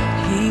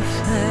he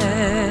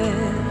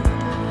fed.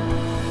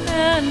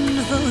 And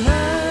the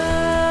light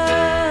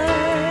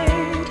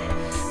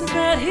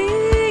that he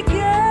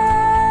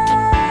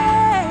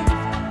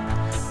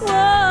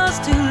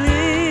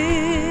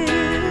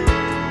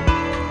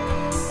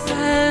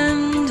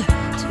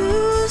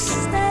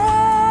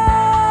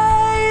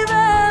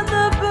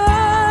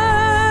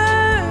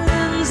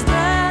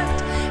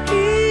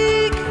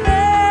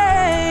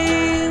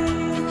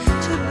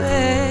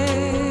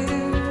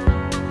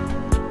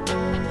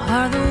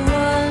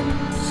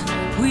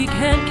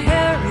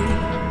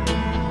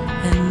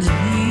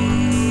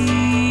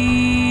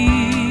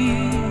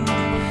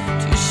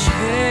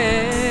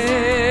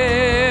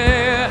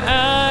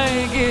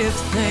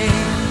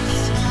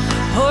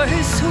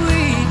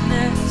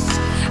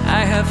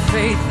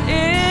faith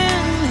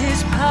in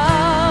his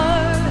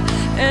power,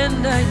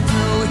 and I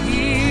know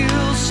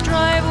he'll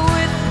strive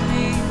with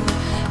me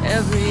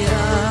every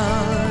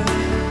hour.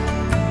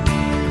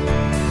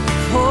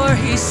 For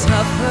he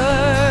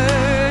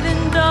suffered in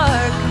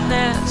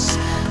darkness,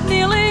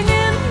 kneeling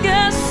in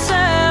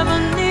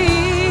Gethsemane,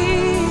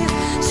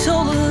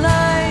 so the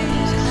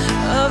light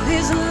of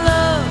his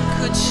love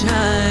could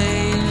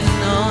shine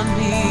on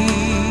me.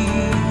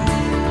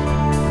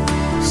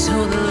 So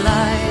the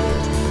light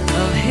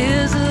of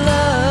his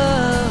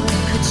love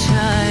could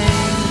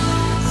shine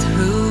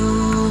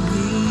through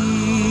me.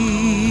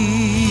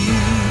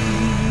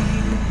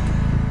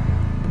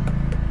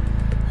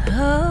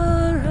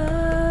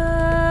 Arise,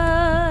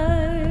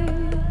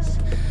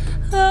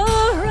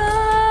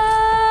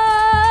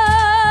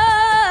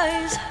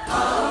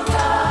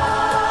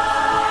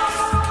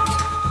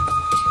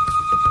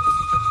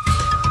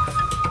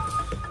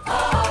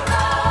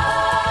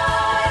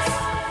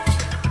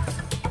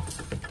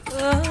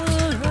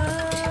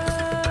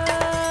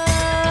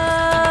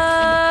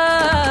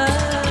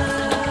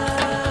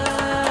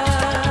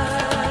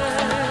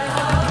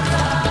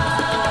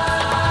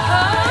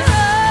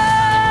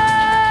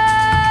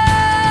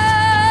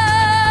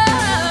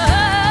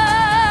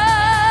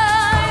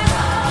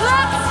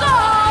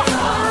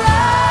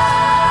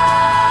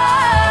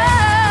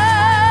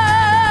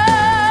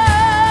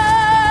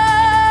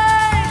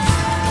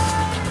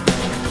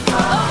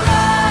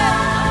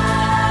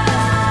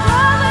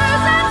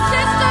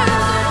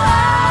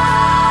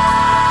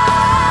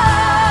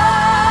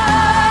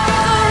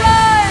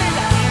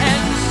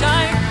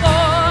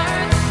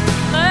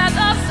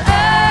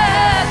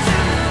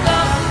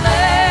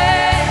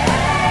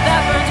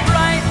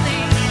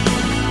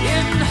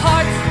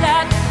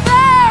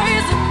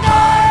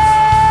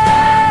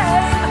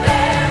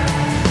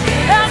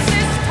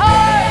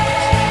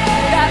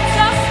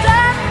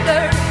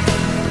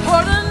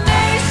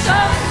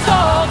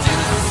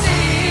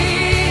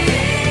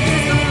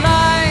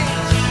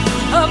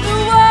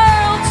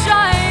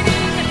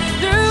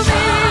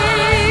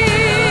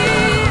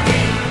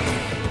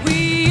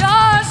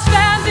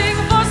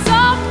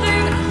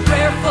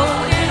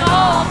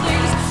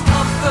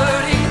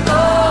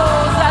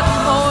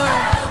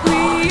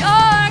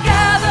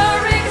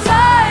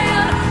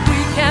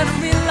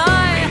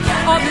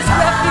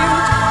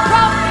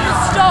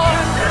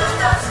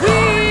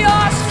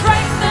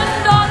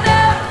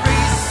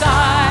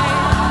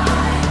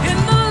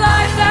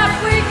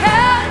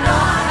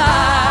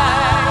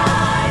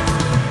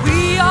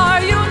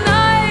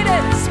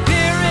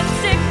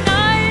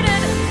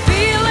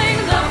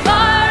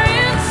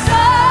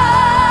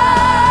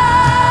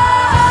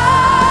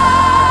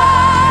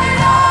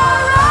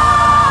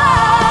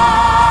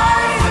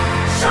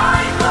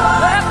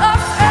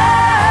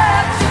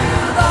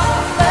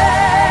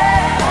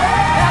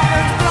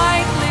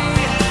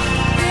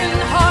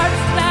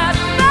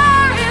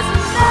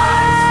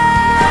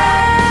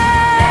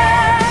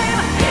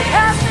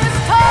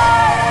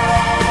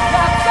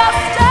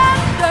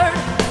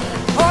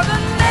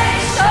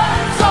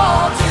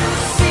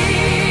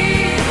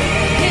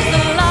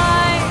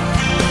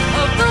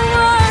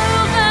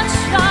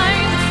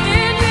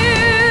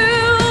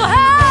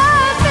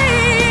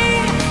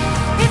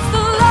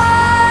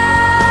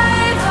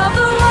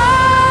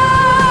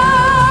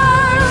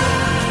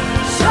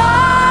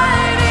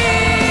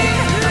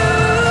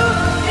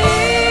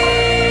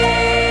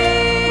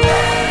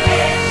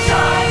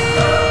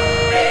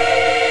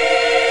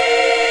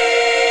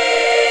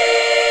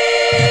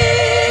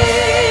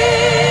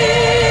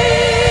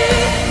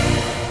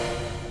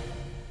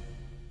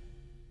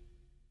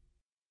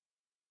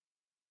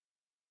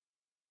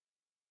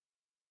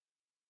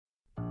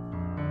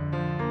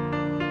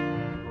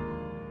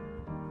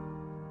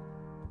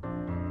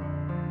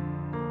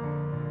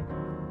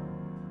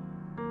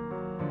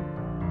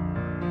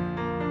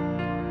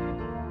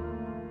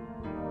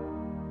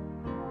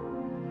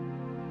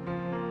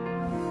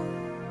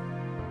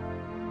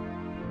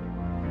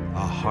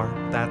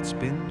 that's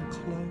been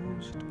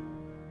closed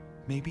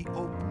may be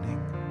opening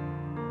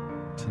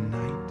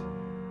tonight.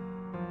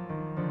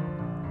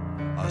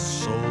 A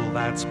soul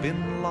that's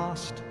been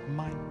lost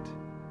might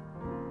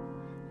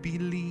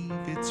believe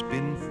it's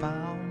been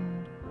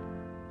found.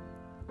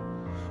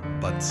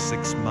 But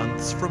 6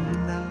 months from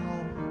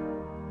now,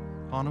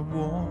 on a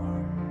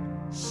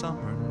warm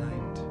summer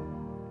night,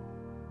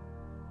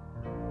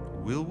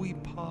 will we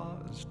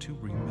pause to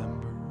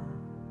remember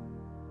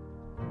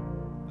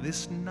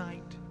this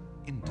night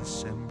in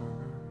December,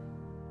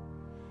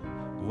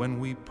 when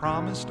we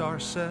promised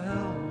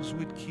ourselves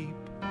we'd keep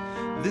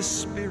this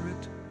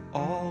spirit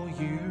all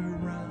year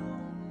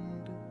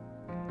round?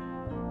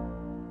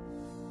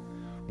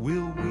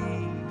 Will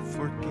we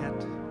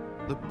forget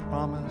the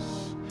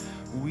promise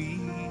we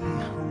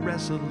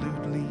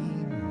resolutely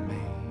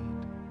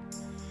made?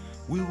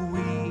 Will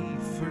we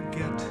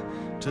forget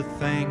to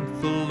thank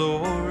the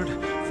Lord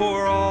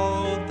for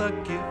all the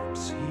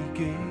gifts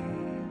He gave?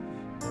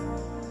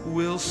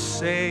 We'll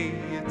say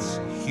it's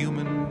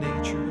human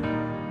nature,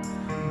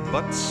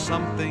 but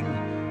something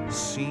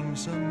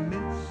seems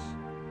amiss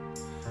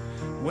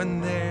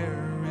when there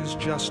is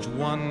just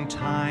one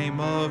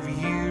time of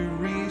year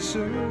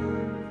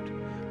reserved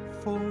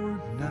for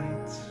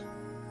nights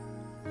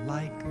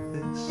like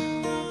this.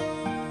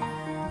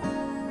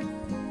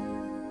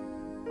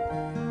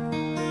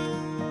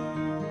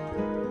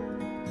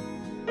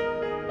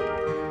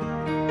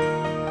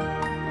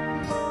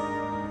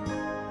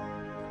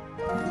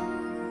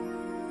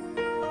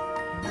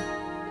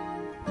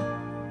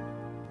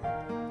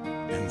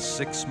 And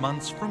 6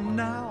 months from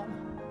now,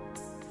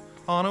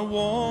 on a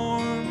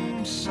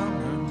warm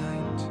summer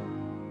night,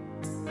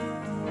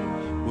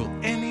 will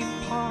any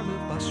part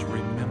of us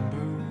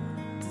remember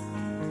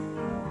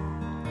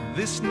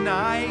this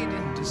night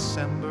in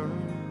December,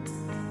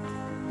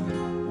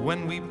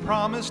 when we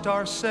promised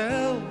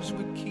ourselves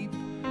we'd keep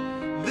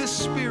this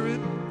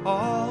spirit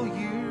all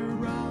year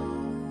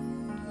round?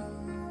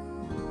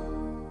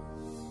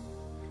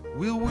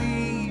 Will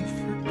we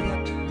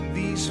forget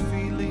these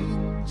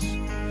feelings?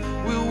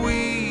 Will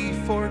we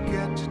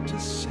forget to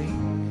sing?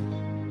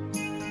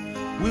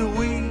 Will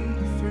we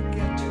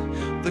forget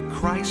the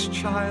Christ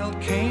child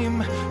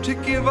came to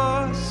give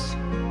us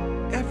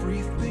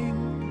everything?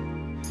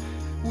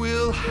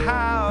 We'll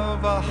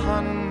have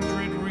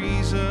 100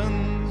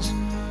 reasons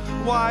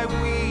why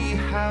we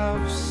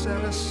have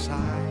set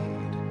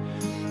aside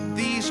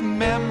these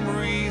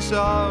memories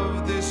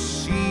of this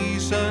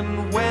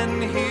season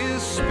when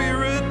His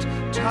Spirit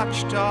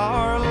touched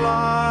our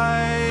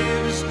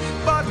lives.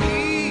 But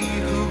He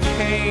who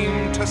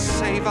came to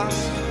save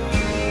us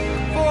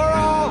for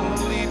all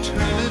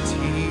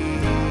eternity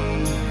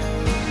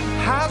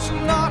has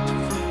not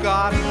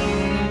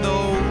forgotten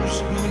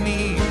those who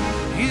need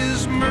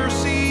His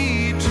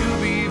mercy to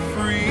be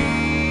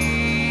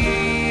free,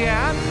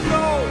 and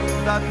know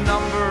that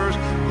numbers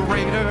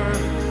greater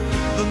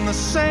than the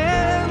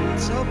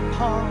sands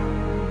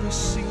upon the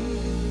sea.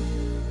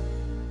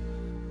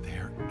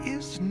 There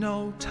is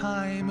no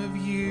time of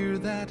year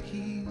that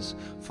He's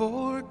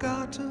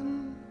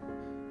forgotten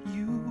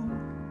you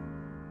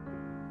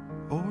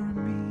or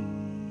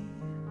me.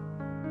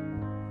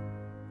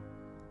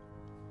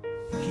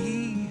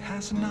 He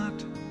has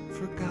not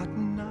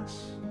forgotten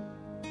us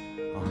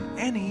on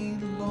any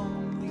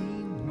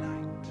lonely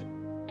night.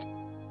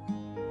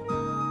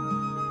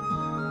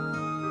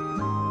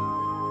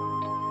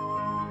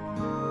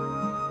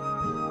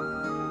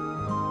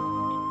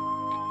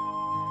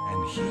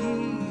 And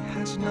He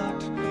has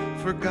not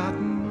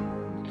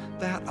forgotten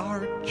that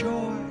our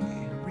joy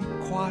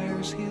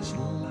requires His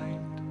light.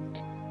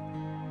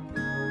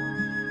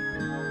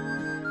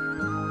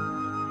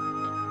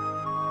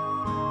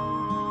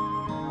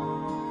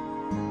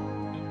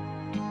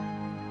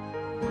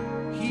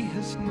 He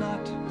has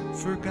not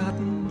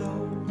forgotten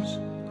those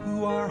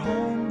who are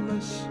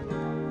homeless,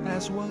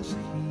 as was He.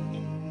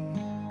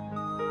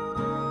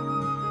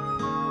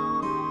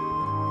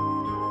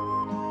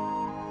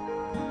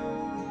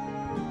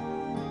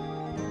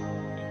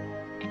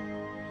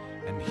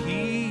 And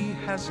He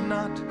has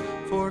not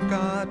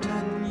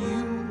forgotten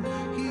you.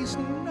 He's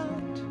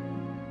not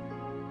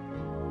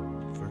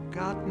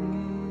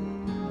forgotten